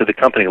not just to the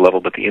company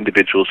level, but the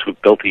individuals who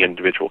built the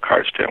individual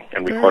cars too,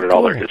 and recorded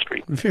all their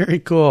history. Very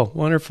cool.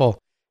 Wonderful.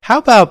 How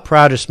about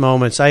proudest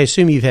moments? I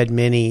assume you've had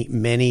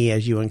many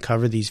as you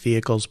uncover these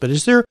vehicles, but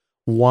is there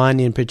one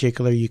in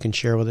particular you can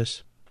share with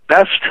us?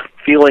 Best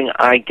feeling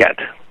I get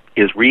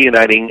is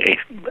reuniting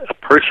a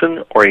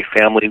person or a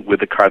family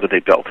with the car that they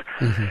built.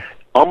 Mm-hmm.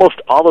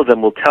 Almost all of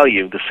them will tell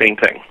you the same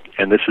thing,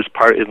 and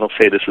they'll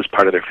say this is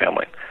part of their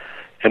family.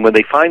 And when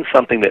they find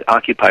something that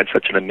occupied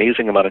such an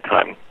amazing amount of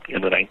time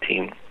in the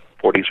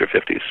 1940s or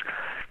 50s,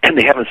 and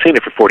they haven't seen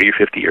it for 40 or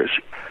 50 years,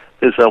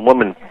 there's a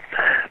woman,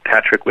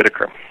 Patrick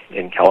Whitaker,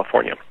 in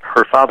California.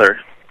 Her father,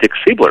 Dick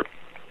Siebler,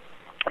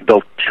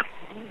 built,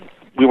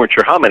 we weren't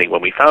sure how many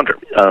when we found her.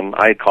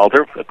 I had called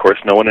her. Of course,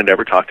 no one had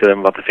ever talked to them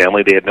about the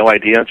family. They had no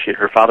idea.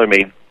 Her father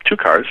made 2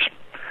 cars.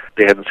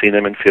 They hadn't seen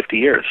them in 50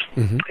 years.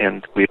 Mm-hmm.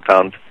 And we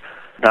found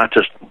not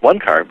just 1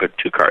 car, but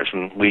 2 cars.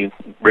 And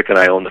Rick and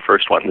I owned the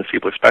first one, the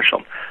Siebler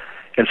Special.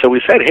 And so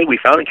we said, hey, we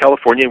found it in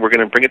California. We're going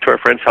to bring it to our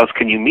friend's house.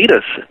 Can you meet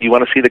us? You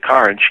want to see the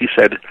car? And she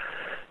said,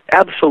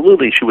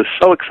 absolutely. She was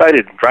so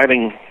excited,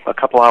 driving a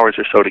couple hours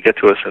or so to get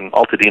to us in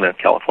Altadena,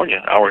 California,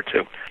 an hour or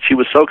 2. She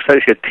was so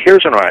excited. She had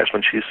tears in her eyes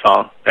when she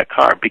saw that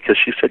car because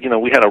she said,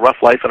 we had a rough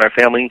life in our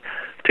family,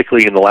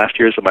 particularly in the last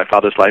years of my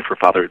father's life. Her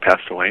father had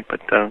passed away.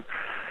 But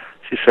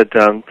she said,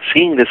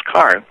 seeing this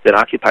car that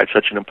occupied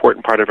such an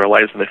important part of our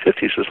lives in the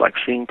 50s was like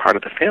seeing part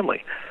of the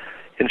family.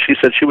 And she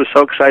said she was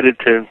so excited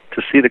to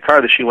see the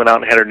car that she went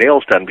out and had her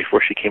nails done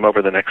before she came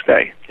over the next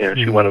day.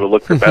 She wanted to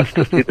look her best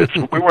to see this.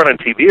 We weren't on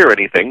TV or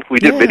anything. We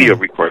did video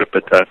record it,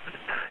 but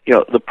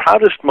the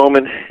proudest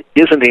moment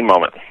isn't a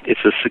moment.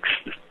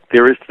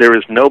 There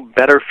is no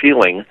better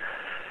feeling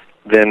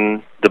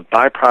than the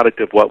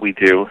byproduct of what we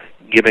do,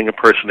 giving a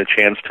person a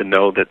chance to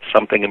know that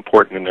something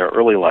important in their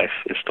early life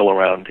is still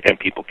around and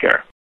people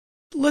care.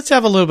 Let's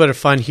have a little bit of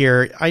fun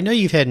here. I know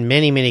you've had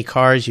many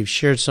cars. You've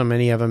shared so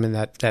many of them in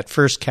that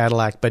first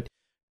Cadillac, but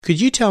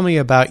could you tell me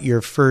about your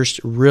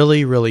first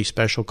really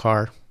special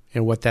car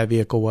and what that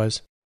vehicle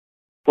was?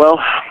 Well,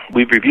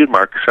 we've reviewed,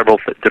 Mark, several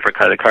different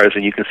kinds of cars,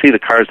 and you can see the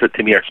cars that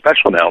to me are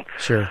special now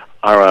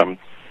are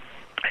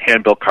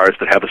hand-built cars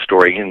that have a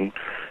story. And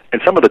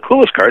some of the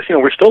coolest cars,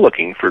 we're still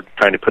looking for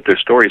trying to put their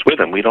stories with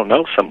them. We don't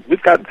know some.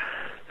 We've got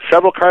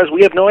several cars.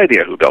 We have no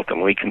idea who built them.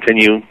 We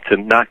continue to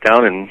knock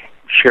down and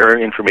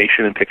share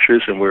information and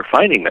pictures, and we're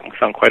finding them. We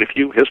found quite a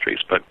few histories,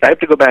 but I have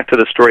to go back to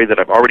the story that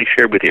I've already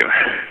shared with you.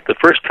 The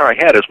first car I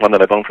had is one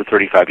that I've owned for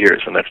 35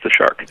 years, and that's the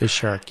Shark. The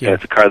Shark, yeah. And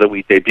it's a car that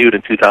we debuted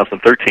in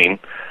 2013,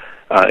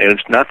 and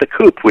it's not the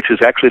Coupe, which is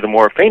actually the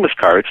more famous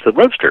car. It's the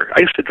Roadster.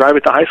 I used to drive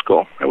it to high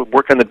school. I would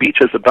work on the beach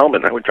as a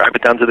bellman. I would drive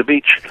it down to the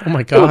beach. Oh,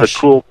 my gosh. It was a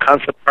cool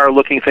concept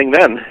car-looking thing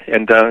then,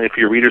 and if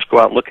your readers go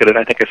out and look at it,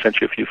 I think I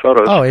sent you a few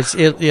photos. Oh,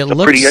 it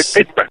looks...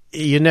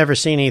 You've never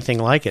seen anything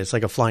like it. It's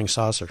like a flying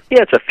saucer.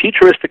 Yeah, it's a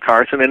futuristic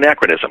car. It's an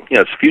anachronism.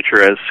 It's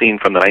future as seen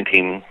from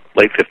the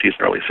late 50s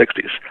and early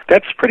 60s.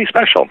 That's pretty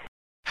special.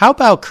 How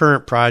about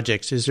current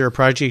projects? Is there a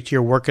project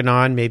you're working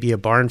on, maybe a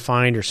barn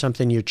find or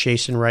something you're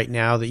chasing right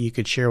now that you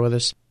could share with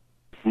us?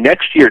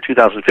 Next year,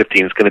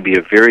 2015, is going to be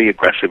a very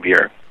aggressive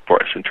year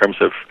for us in terms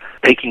of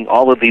taking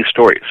all of these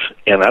stories.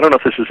 And I don't know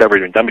if this has ever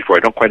been done before. I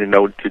don't quite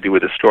know what to do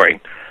with this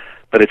story.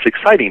 But it's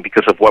exciting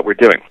because of what we're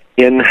doing.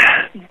 In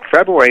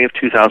February of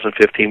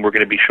 2015, we're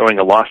going to be showing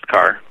a lost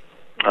car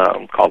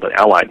called an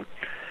Allied.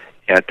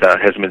 It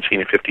hasn't been seen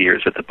in 50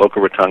 years at the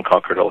Boca Raton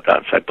Concord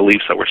Elegance. I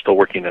believe so. We're still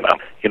working it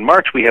out. In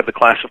March, we have the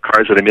class of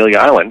cars at Amelia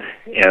Island,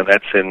 and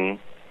that's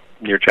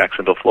near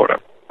Jacksonville, Florida,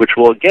 which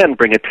will, again,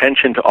 bring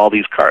attention to all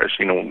these cars.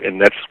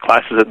 And that's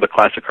the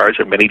class of cars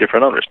have many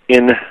different owners.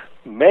 In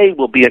May,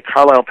 will be at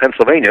Carlisle,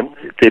 Pennsylvania,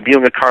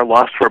 debuting a car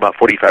lost for about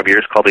 45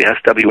 years called the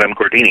SWM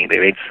Gordini. They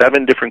made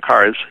 7 different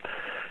cars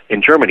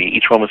in Germany.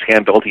 Each one was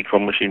hand-built. Each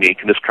one was unique.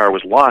 And this car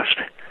was lost.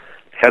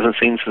 Hasn't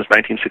seen since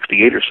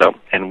 1968 or so.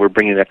 And we're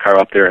bringing that car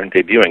up there and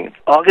debuting.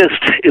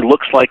 August, it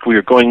looks like we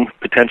are going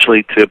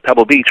potentially to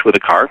Pebble Beach with a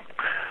car.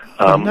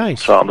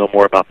 Nice. So I'll know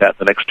more about that in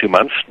the next 2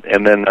 months.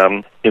 And then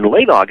in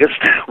late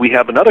August, we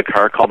have another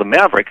car called the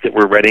Maverick that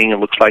we're readying. It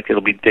looks like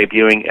it'll be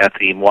debuting at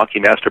the Milwaukee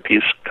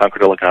Masterpiece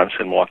Concord Elegance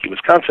in Milwaukee,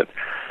 Wisconsin.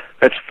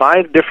 That's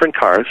 5 different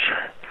cars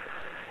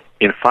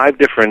in 5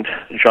 different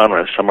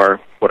genres. Some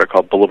are what are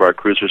called boulevard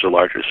cruisers or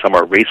larger. Some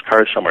are race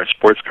cars. Some are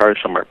sports cars.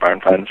 Some are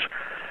barn finds.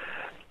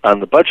 On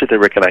the budget that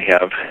Rick and I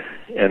have,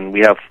 and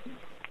we have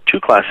 2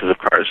 classes of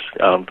cars,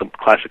 the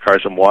classic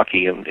cars in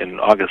Milwaukee in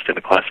August and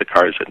the classic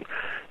cars in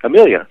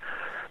Amelia.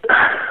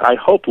 I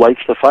hope,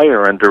 lights the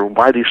fire under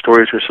why these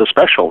stories are so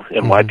special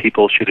and why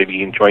people should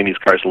be enjoying these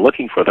cars and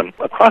looking for them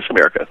across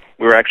America.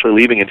 We're actually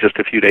leaving in just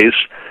a few days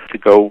to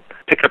go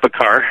pick up a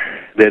car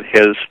that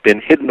has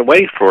been hidden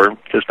away for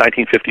since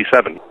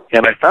 1957.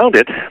 And I found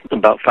it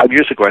about 5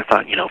 years ago. I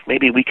thought,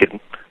 maybe we could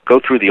go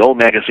through the old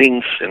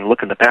magazines and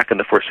look in the back in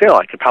the for sale.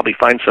 I could probably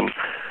find some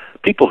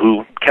people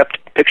who kept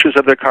pictures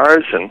of their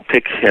cars and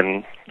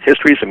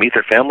histories and meet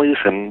their families.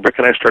 And Rick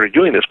and I started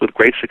doing this with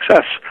great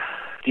success.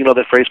 You know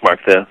that phrase, Mark,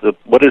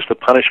 what is the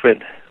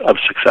punishment of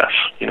success?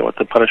 You know what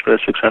the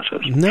punishment of success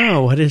is?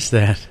 No, what is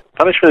that?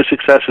 Punishment of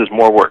success is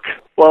more work.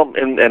 Well,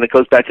 and it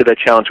goes back to that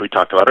challenge we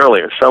talked about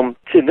earlier. So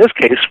in this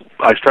case,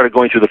 I started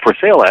going through the for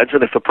sale ads,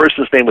 and if a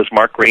person's name was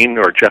Mark Green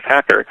or Jeff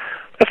Hacker,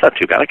 that's not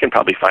too bad. I can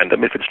probably find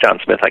them. If it's John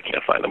Smith, I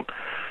can't find them.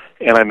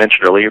 And I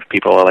mentioned earlier, if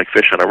people are like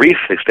fish on a reef,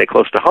 they stay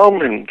close to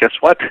home, and guess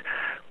what?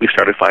 We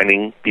started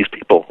finding these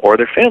people or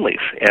their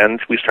families,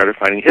 and we started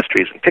finding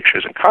histories and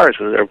pictures and cars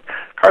and their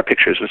car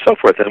pictures and so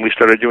forth, and we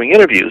started doing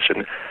interviews.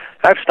 And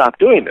I've stopped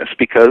doing this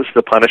because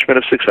the punishment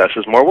of success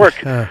is more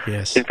work.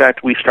 Yes. In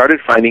fact, we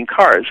started finding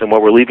cars, and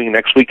what we're leaving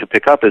next week to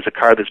pick up is a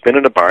car that's been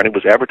in a barn. It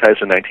was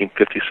advertised in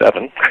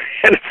 1957, and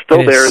it's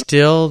still there. It's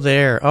still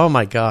there. Oh,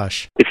 my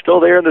gosh. It's still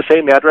there in the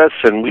same address,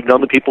 and we've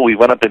known the people. We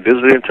went up and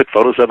visited and took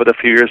photos of it a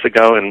few years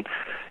ago, and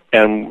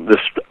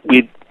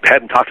we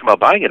hadn't talked about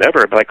buying it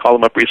ever, but I called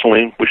them up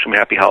recently and wished them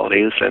happy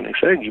holidays, and they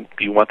said,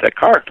 you want that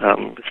car?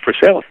 It's for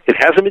sale. It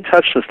hasn't been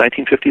touched since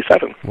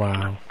 1957.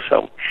 Wow.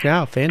 So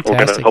yeah, fantastic.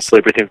 We're going to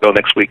hopefully everything will go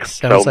next week.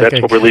 Sounds so like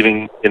that's what we're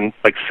leaving in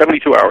like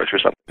 72 hours or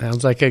something.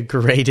 Sounds like a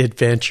great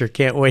adventure.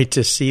 Can't wait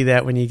to see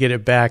that when you get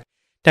it back.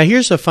 Now,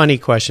 here's a funny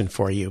question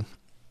for you.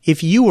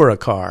 If you were a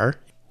car,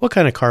 what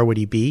kind of car would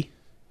you be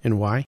and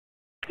why?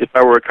 If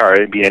I were a car,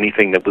 it'd be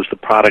anything that was the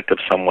product of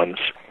someone's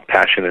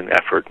passion and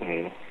effort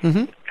and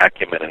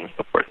acumen and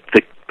so forth.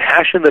 The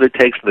passion that it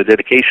takes and the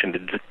dedication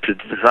to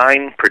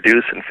design,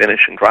 produce, and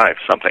finish and drive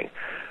something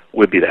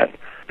would be that.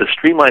 The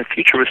streamlined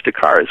futuristic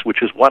cars,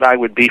 which is what I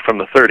would be from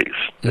the 30s,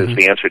 is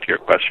the answer to your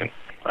question.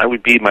 I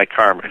would be my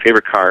car. My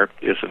favorite car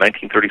is a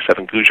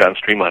 1937 Goujon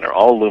Streamliner,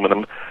 all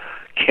aluminum,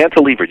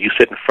 cantilevered. You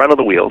sit in front of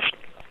the wheels,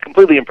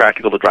 completely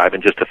impractical to drive,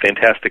 and just a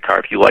fantastic car.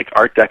 If you like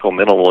Art Deco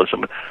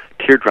minimalism,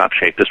 teardrop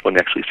shape, this one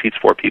actually seats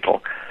 4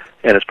 people.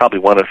 And it's probably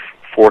one of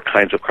 4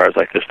 kinds of cars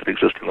like this that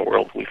exist in the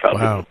world. We found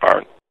it in the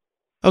barn.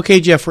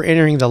 Okay, Jeff, we're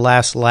entering the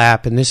last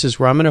lap, and this is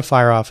where I'm going to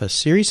fire off a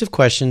series of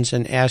questions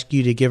and ask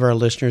you to give our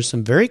listeners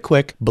some very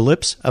quick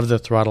blips of the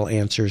throttle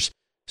answers.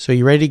 So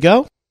you ready to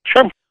go?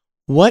 Sure.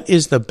 What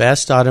is the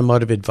best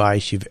automotive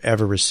advice you've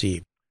ever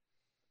received?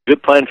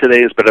 Good plan today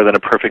is better than a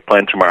perfect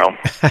plan tomorrow.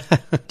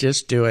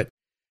 Just do it.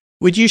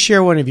 Would you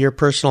share one of your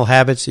personal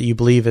habits that you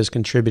believe has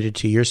contributed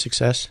to your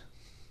success?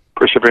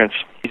 Perseverance.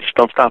 You just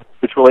don't stop.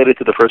 It's related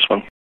to the first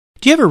one.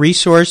 Do you have a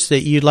resource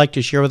that you'd like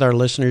to share with our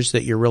listeners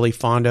that you're really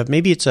fond of?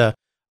 Maybe it's a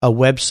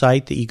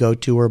website that you go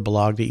to or a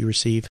blog that you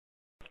receive?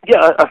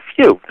 Yeah, a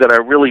few that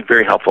are really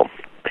very helpful.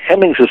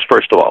 Hemmings is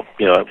first of all.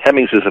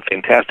 Hemmings is a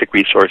fantastic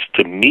resource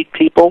to meet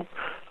people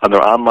on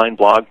their online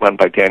blog run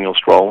by Daniel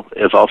Stroll,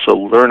 is also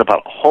learn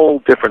about a whole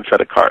different set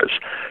of cars.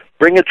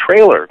 Bring a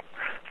Trailer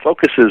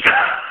focuses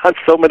on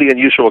so many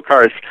unusual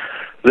cars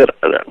that,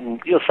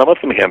 some of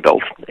them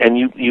hand-built, and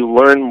you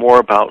learn more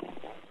about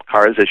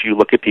cars as you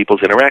look at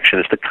people's interaction.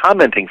 It's the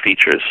commenting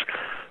features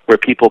where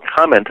people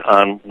comment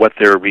on what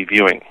they're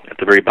reviewing at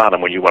the very bottom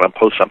when you want to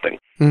post something.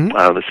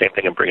 The same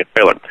thing in Bring a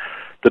Trailer.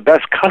 The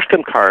best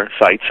custom car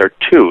sites are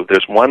 2.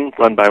 There's one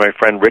run by my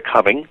friend Rick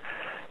Hoving,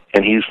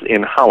 and he's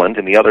in Holland,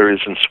 and the other is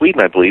in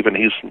Sweden, I believe, and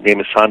his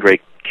name is Sondre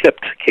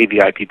Kipt,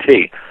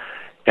 K-V-I-P-T,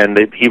 and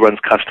he runs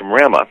Custom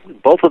Rama.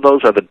 Both of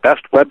those are the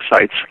best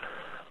websites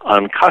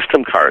on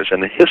custom cars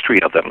and the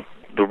history of them.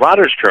 The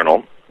Rotters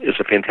Journal is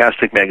a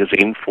fantastic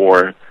magazine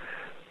for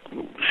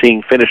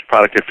seeing finished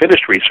product or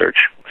finished research.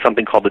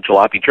 Something called the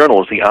Jalopy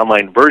Journal is the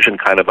online version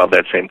kind of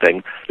that same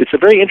thing. It's a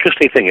very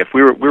interesting thing. If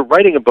we're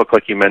writing a book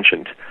like you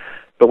mentioned,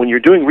 but when you're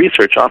doing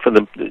research, often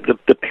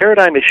the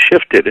paradigm is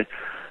shifted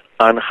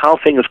on how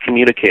things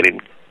communicated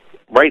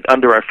right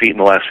under our feet in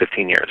the last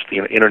 15 years, the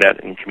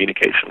internet and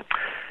communication.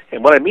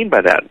 And what I mean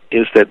by that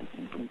is that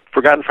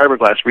Forgotten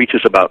Fiberglass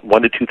reaches about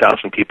 1,000 to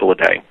 2,000 people a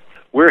day.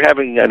 We're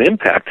having an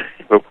impact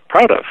we're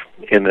proud of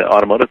in the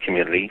automotive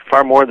community,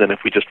 far more than if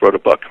we just wrote a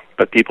book.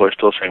 But people are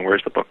still saying,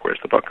 where's the book, where's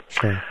the book?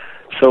 Sure.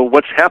 So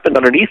what's happened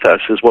underneath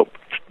us is what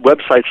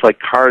websites like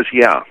Cars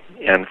Yeah!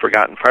 And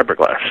Forgotten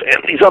Fiberglass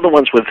and these other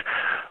ones with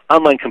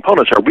online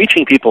components are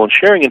reaching people and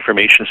sharing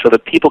information so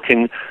that people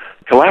can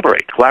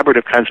collaborate,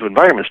 collaborative kinds of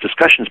environments,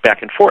 discussions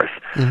back and forth,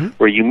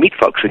 where you meet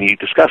folks and you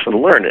discuss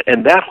and learn.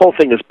 And that whole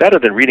thing is better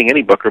than reading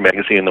any book or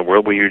magazine in the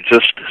world where you're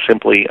just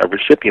simply a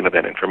recipient of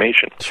that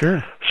information.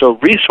 Sure. So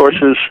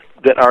resources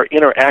that are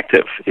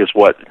interactive is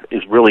what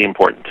is really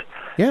important.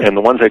 Yeah. And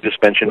the ones I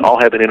just mentioned all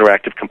have an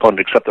interactive component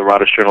except the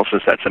Rotters Journal,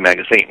 since that's a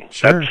magazine.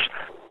 Sure. That's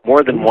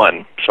more than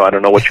one, so I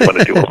don't know what you want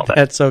to do with all that.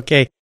 That's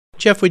okay.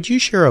 Jeff, would you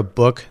share a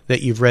book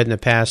that you've read in the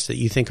past that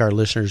you think our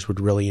listeners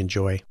would really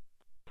enjoy?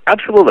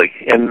 Absolutely.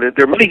 And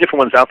there are many different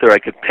ones out there I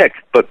could pick,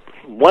 but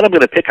one I'm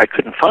going to pick I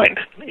couldn't find,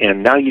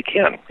 and now you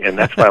can, and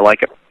that's why I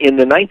like it. In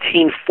the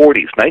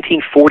 1940s,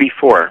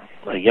 1944,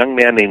 a young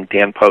man named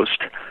Dan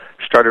Post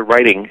started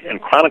writing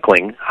and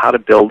chronicling how to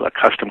build a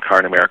custom car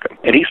in America.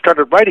 And he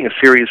started writing a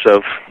series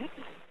of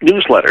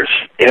newsletters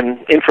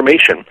and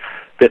information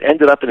that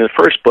ended up in his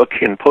first book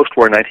in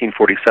post-war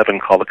 1947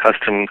 called the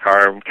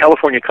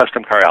California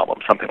Custom Car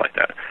Album, something like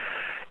that.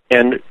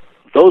 And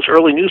those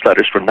early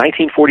newsletters from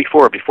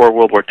 1944, before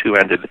World War II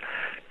ended,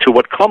 to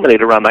what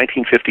culminated around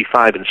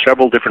 1955 in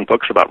several different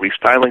books about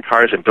restyling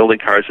cars and building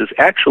cars is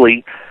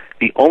actually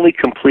the only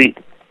complete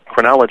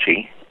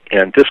chronology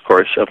and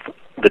discourse of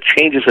the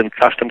changes in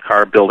custom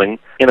car building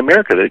in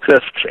America that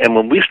exists. And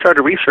when we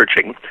started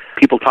researching,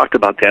 people talked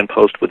about Dan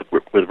Post with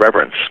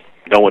reverence.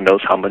 No one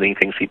knows how many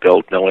things he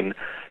built.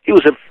 He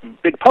was a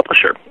big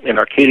publisher in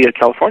Arcadia,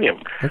 California.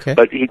 Okay.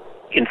 But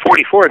in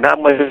 44,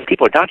 not many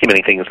people are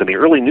documenting things, and the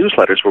early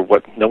newsletters were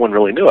what no one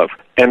really knew of.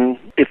 And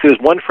if there's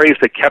one phrase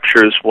that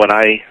captures who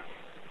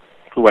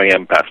I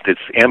am best,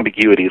 it's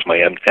ambiguity is my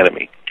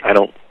enemy. I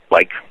don't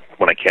like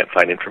when I can't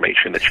find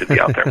information that should be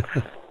out there.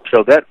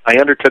 So that I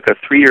undertook a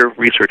 3-year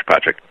research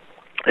project,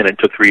 and it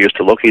took 3 years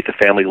to locate the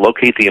family,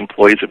 locate the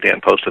employees of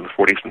Dan Post in the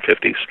 40s and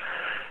 50s,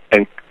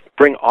 and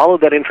bring all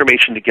of that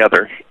information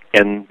together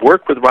and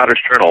work with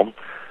Rodder's Journal,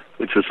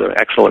 which is an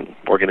excellent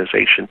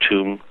organization,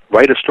 to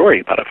write a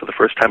story about it for the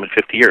first time in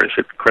 50 years.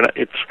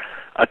 It's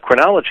a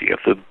chronology of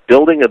the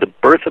building of the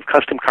birth of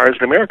custom cars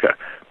in America.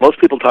 Most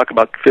people talk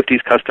about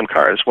 50s custom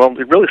cars. Well,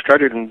 it really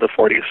started in the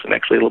 40s, and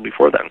actually a little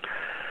before then.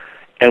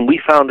 And we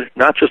found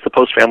not just the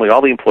Post family, all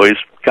the employees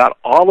got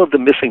all of the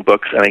missing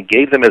books, and I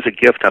gave them as a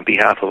gift on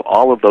behalf of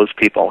all of those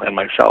people and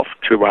myself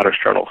to Rodder's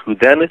Journal, who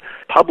then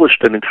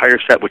published an entire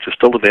set, which is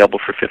still available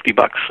for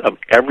 $50, of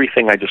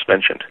everything I just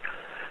mentioned.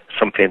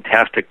 Some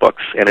fantastic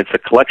books, and it's a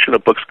collection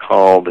of books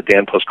called the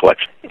Dan Post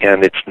Collection.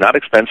 And it's not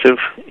expensive,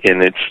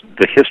 and it's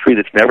the history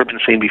that's never been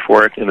seen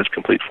before in its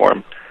complete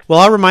form. Well,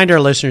 I'll remind our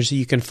listeners that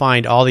you can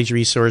find all these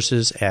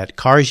resources at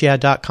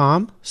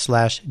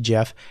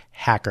carsyeah.com/Jeff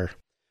Hacker.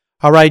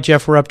 All right,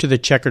 Jeff, we're up to the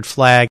checkered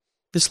flag.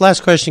 This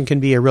last question can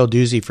be a real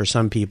doozy for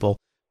some people.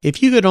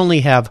 If you could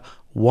only have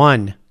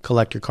one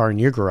collector car in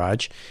your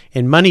garage,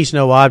 and money's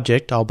no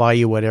object, I'll buy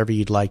you whatever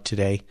you'd like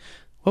today,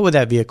 what would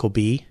that vehicle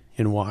be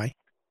and why?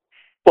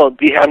 Well, it'd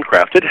be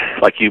handcrafted,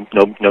 like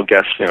no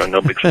guess,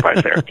 no big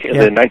surprise there. Yeah.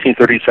 The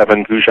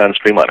 1937 Goujon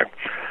Streamliner.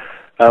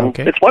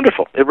 Okay. It's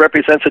wonderful. It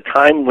represents a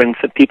time when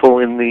people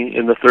in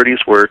the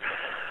 30s were,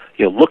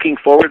 looking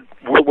forward.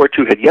 World War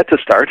II had yet to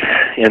start,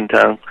 and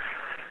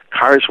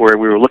cars where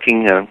we were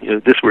looking,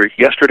 this were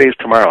yesterday's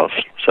tomorrows,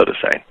 so to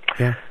say.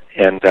 Yeah.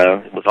 And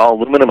it was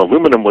all aluminum.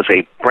 Aluminum was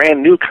a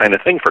brand new kind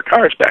of thing for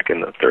cars back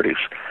in the 30s.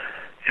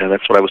 And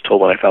that's what I was told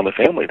when I found the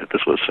family, that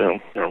this was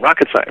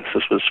rocket science.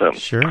 This was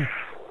Sure.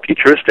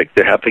 futuristic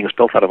to have things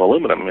built out of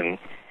aluminum, and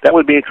that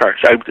would be a car.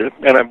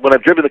 When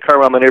I've driven the car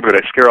around my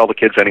neighborhood, I scare all the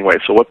kids anyway,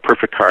 so what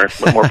perfect car,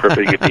 what more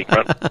perfect could be?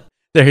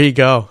 There you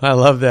go. I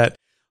love that.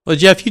 Well,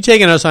 Jeff, you've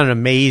taken us on an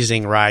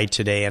amazing ride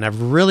today, and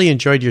I've really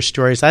enjoyed your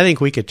stories. I think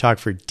we could talk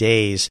for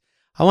days.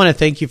 I want to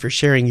thank you for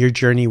sharing your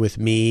journey with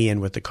me and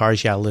with the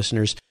Cars Yeah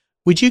listeners.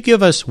 Would you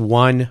give us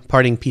one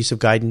parting piece of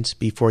guidance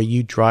before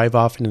you drive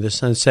off into the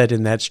sunset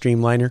in that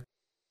Streamliner?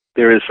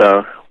 There is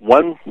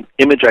one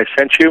image I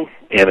sent you,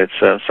 and it's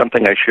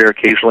something I share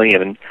occasionally,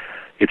 and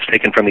it's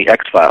taken from the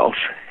X-Files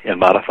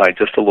and modified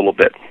just a little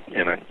bit.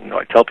 And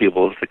I tell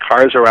people, the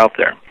cars are out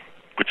there,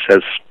 which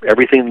says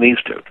everything it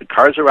needs to. The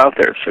cars are out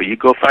there, so you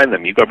go find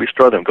them, you go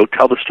restore them, go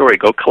tell the story,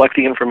 go collect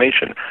the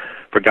information.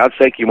 For God's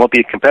sake, you won't be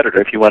a competitor.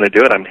 If you want to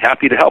do it, I'm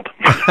happy to help.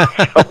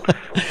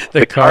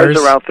 The cars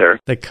are out there.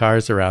 The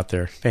cars are out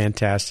there.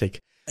 Fantastic.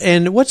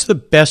 And what's the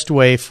best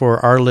way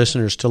for our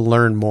listeners to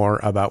learn more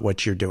about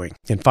what you're doing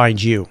and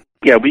find you?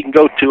 Yeah, we can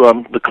go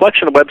to the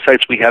collection of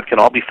websites we have can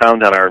all be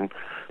found on our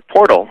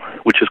portal,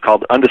 which is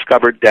called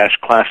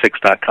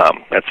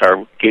undiscovered-classics.com. That's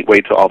our gateway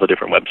to all the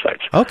different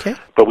websites. Okay.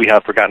 But we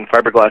have Forgotten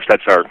Fiberglass.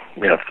 That's our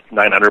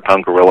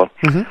 900-pound gorilla.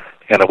 Mm-hmm.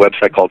 And a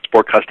website called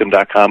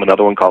sportcustom.com,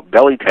 another one called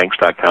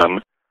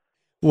bellytanks.com.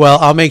 Well,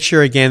 I'll make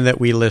sure again that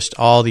we list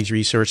all these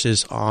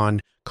resources on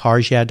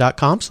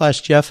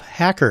carsyeah.com/Jeff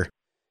Hacker.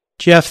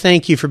 Jeff,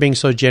 thank you for being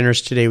so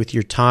generous today with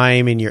your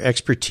time and your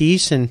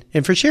expertise and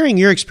for sharing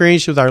your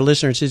experience with our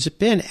listeners. It's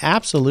been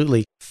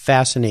absolutely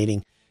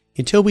fascinating.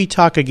 Until we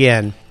talk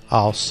again,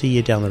 I'll see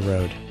you down the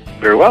road.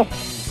 Very well.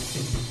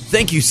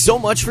 Thank you so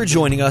much for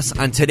joining us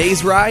on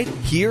today's ride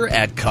here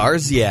at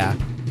Cars Yeah.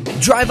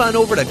 Drive on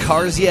over to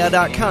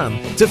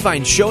carsyeah.com to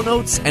find show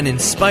notes and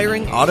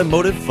inspiring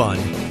automotive fun.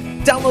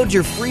 Download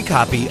your free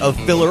copy of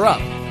Filler Up,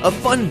 a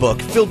fun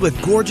book filled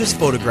with gorgeous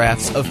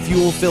photographs of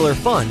fuel filler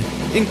fun,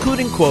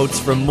 including quotes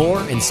from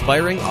more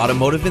inspiring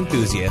automotive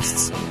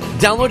enthusiasts.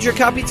 Download your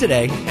copy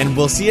today, and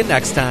we'll see you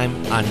next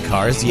time on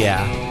Cars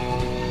Yeah.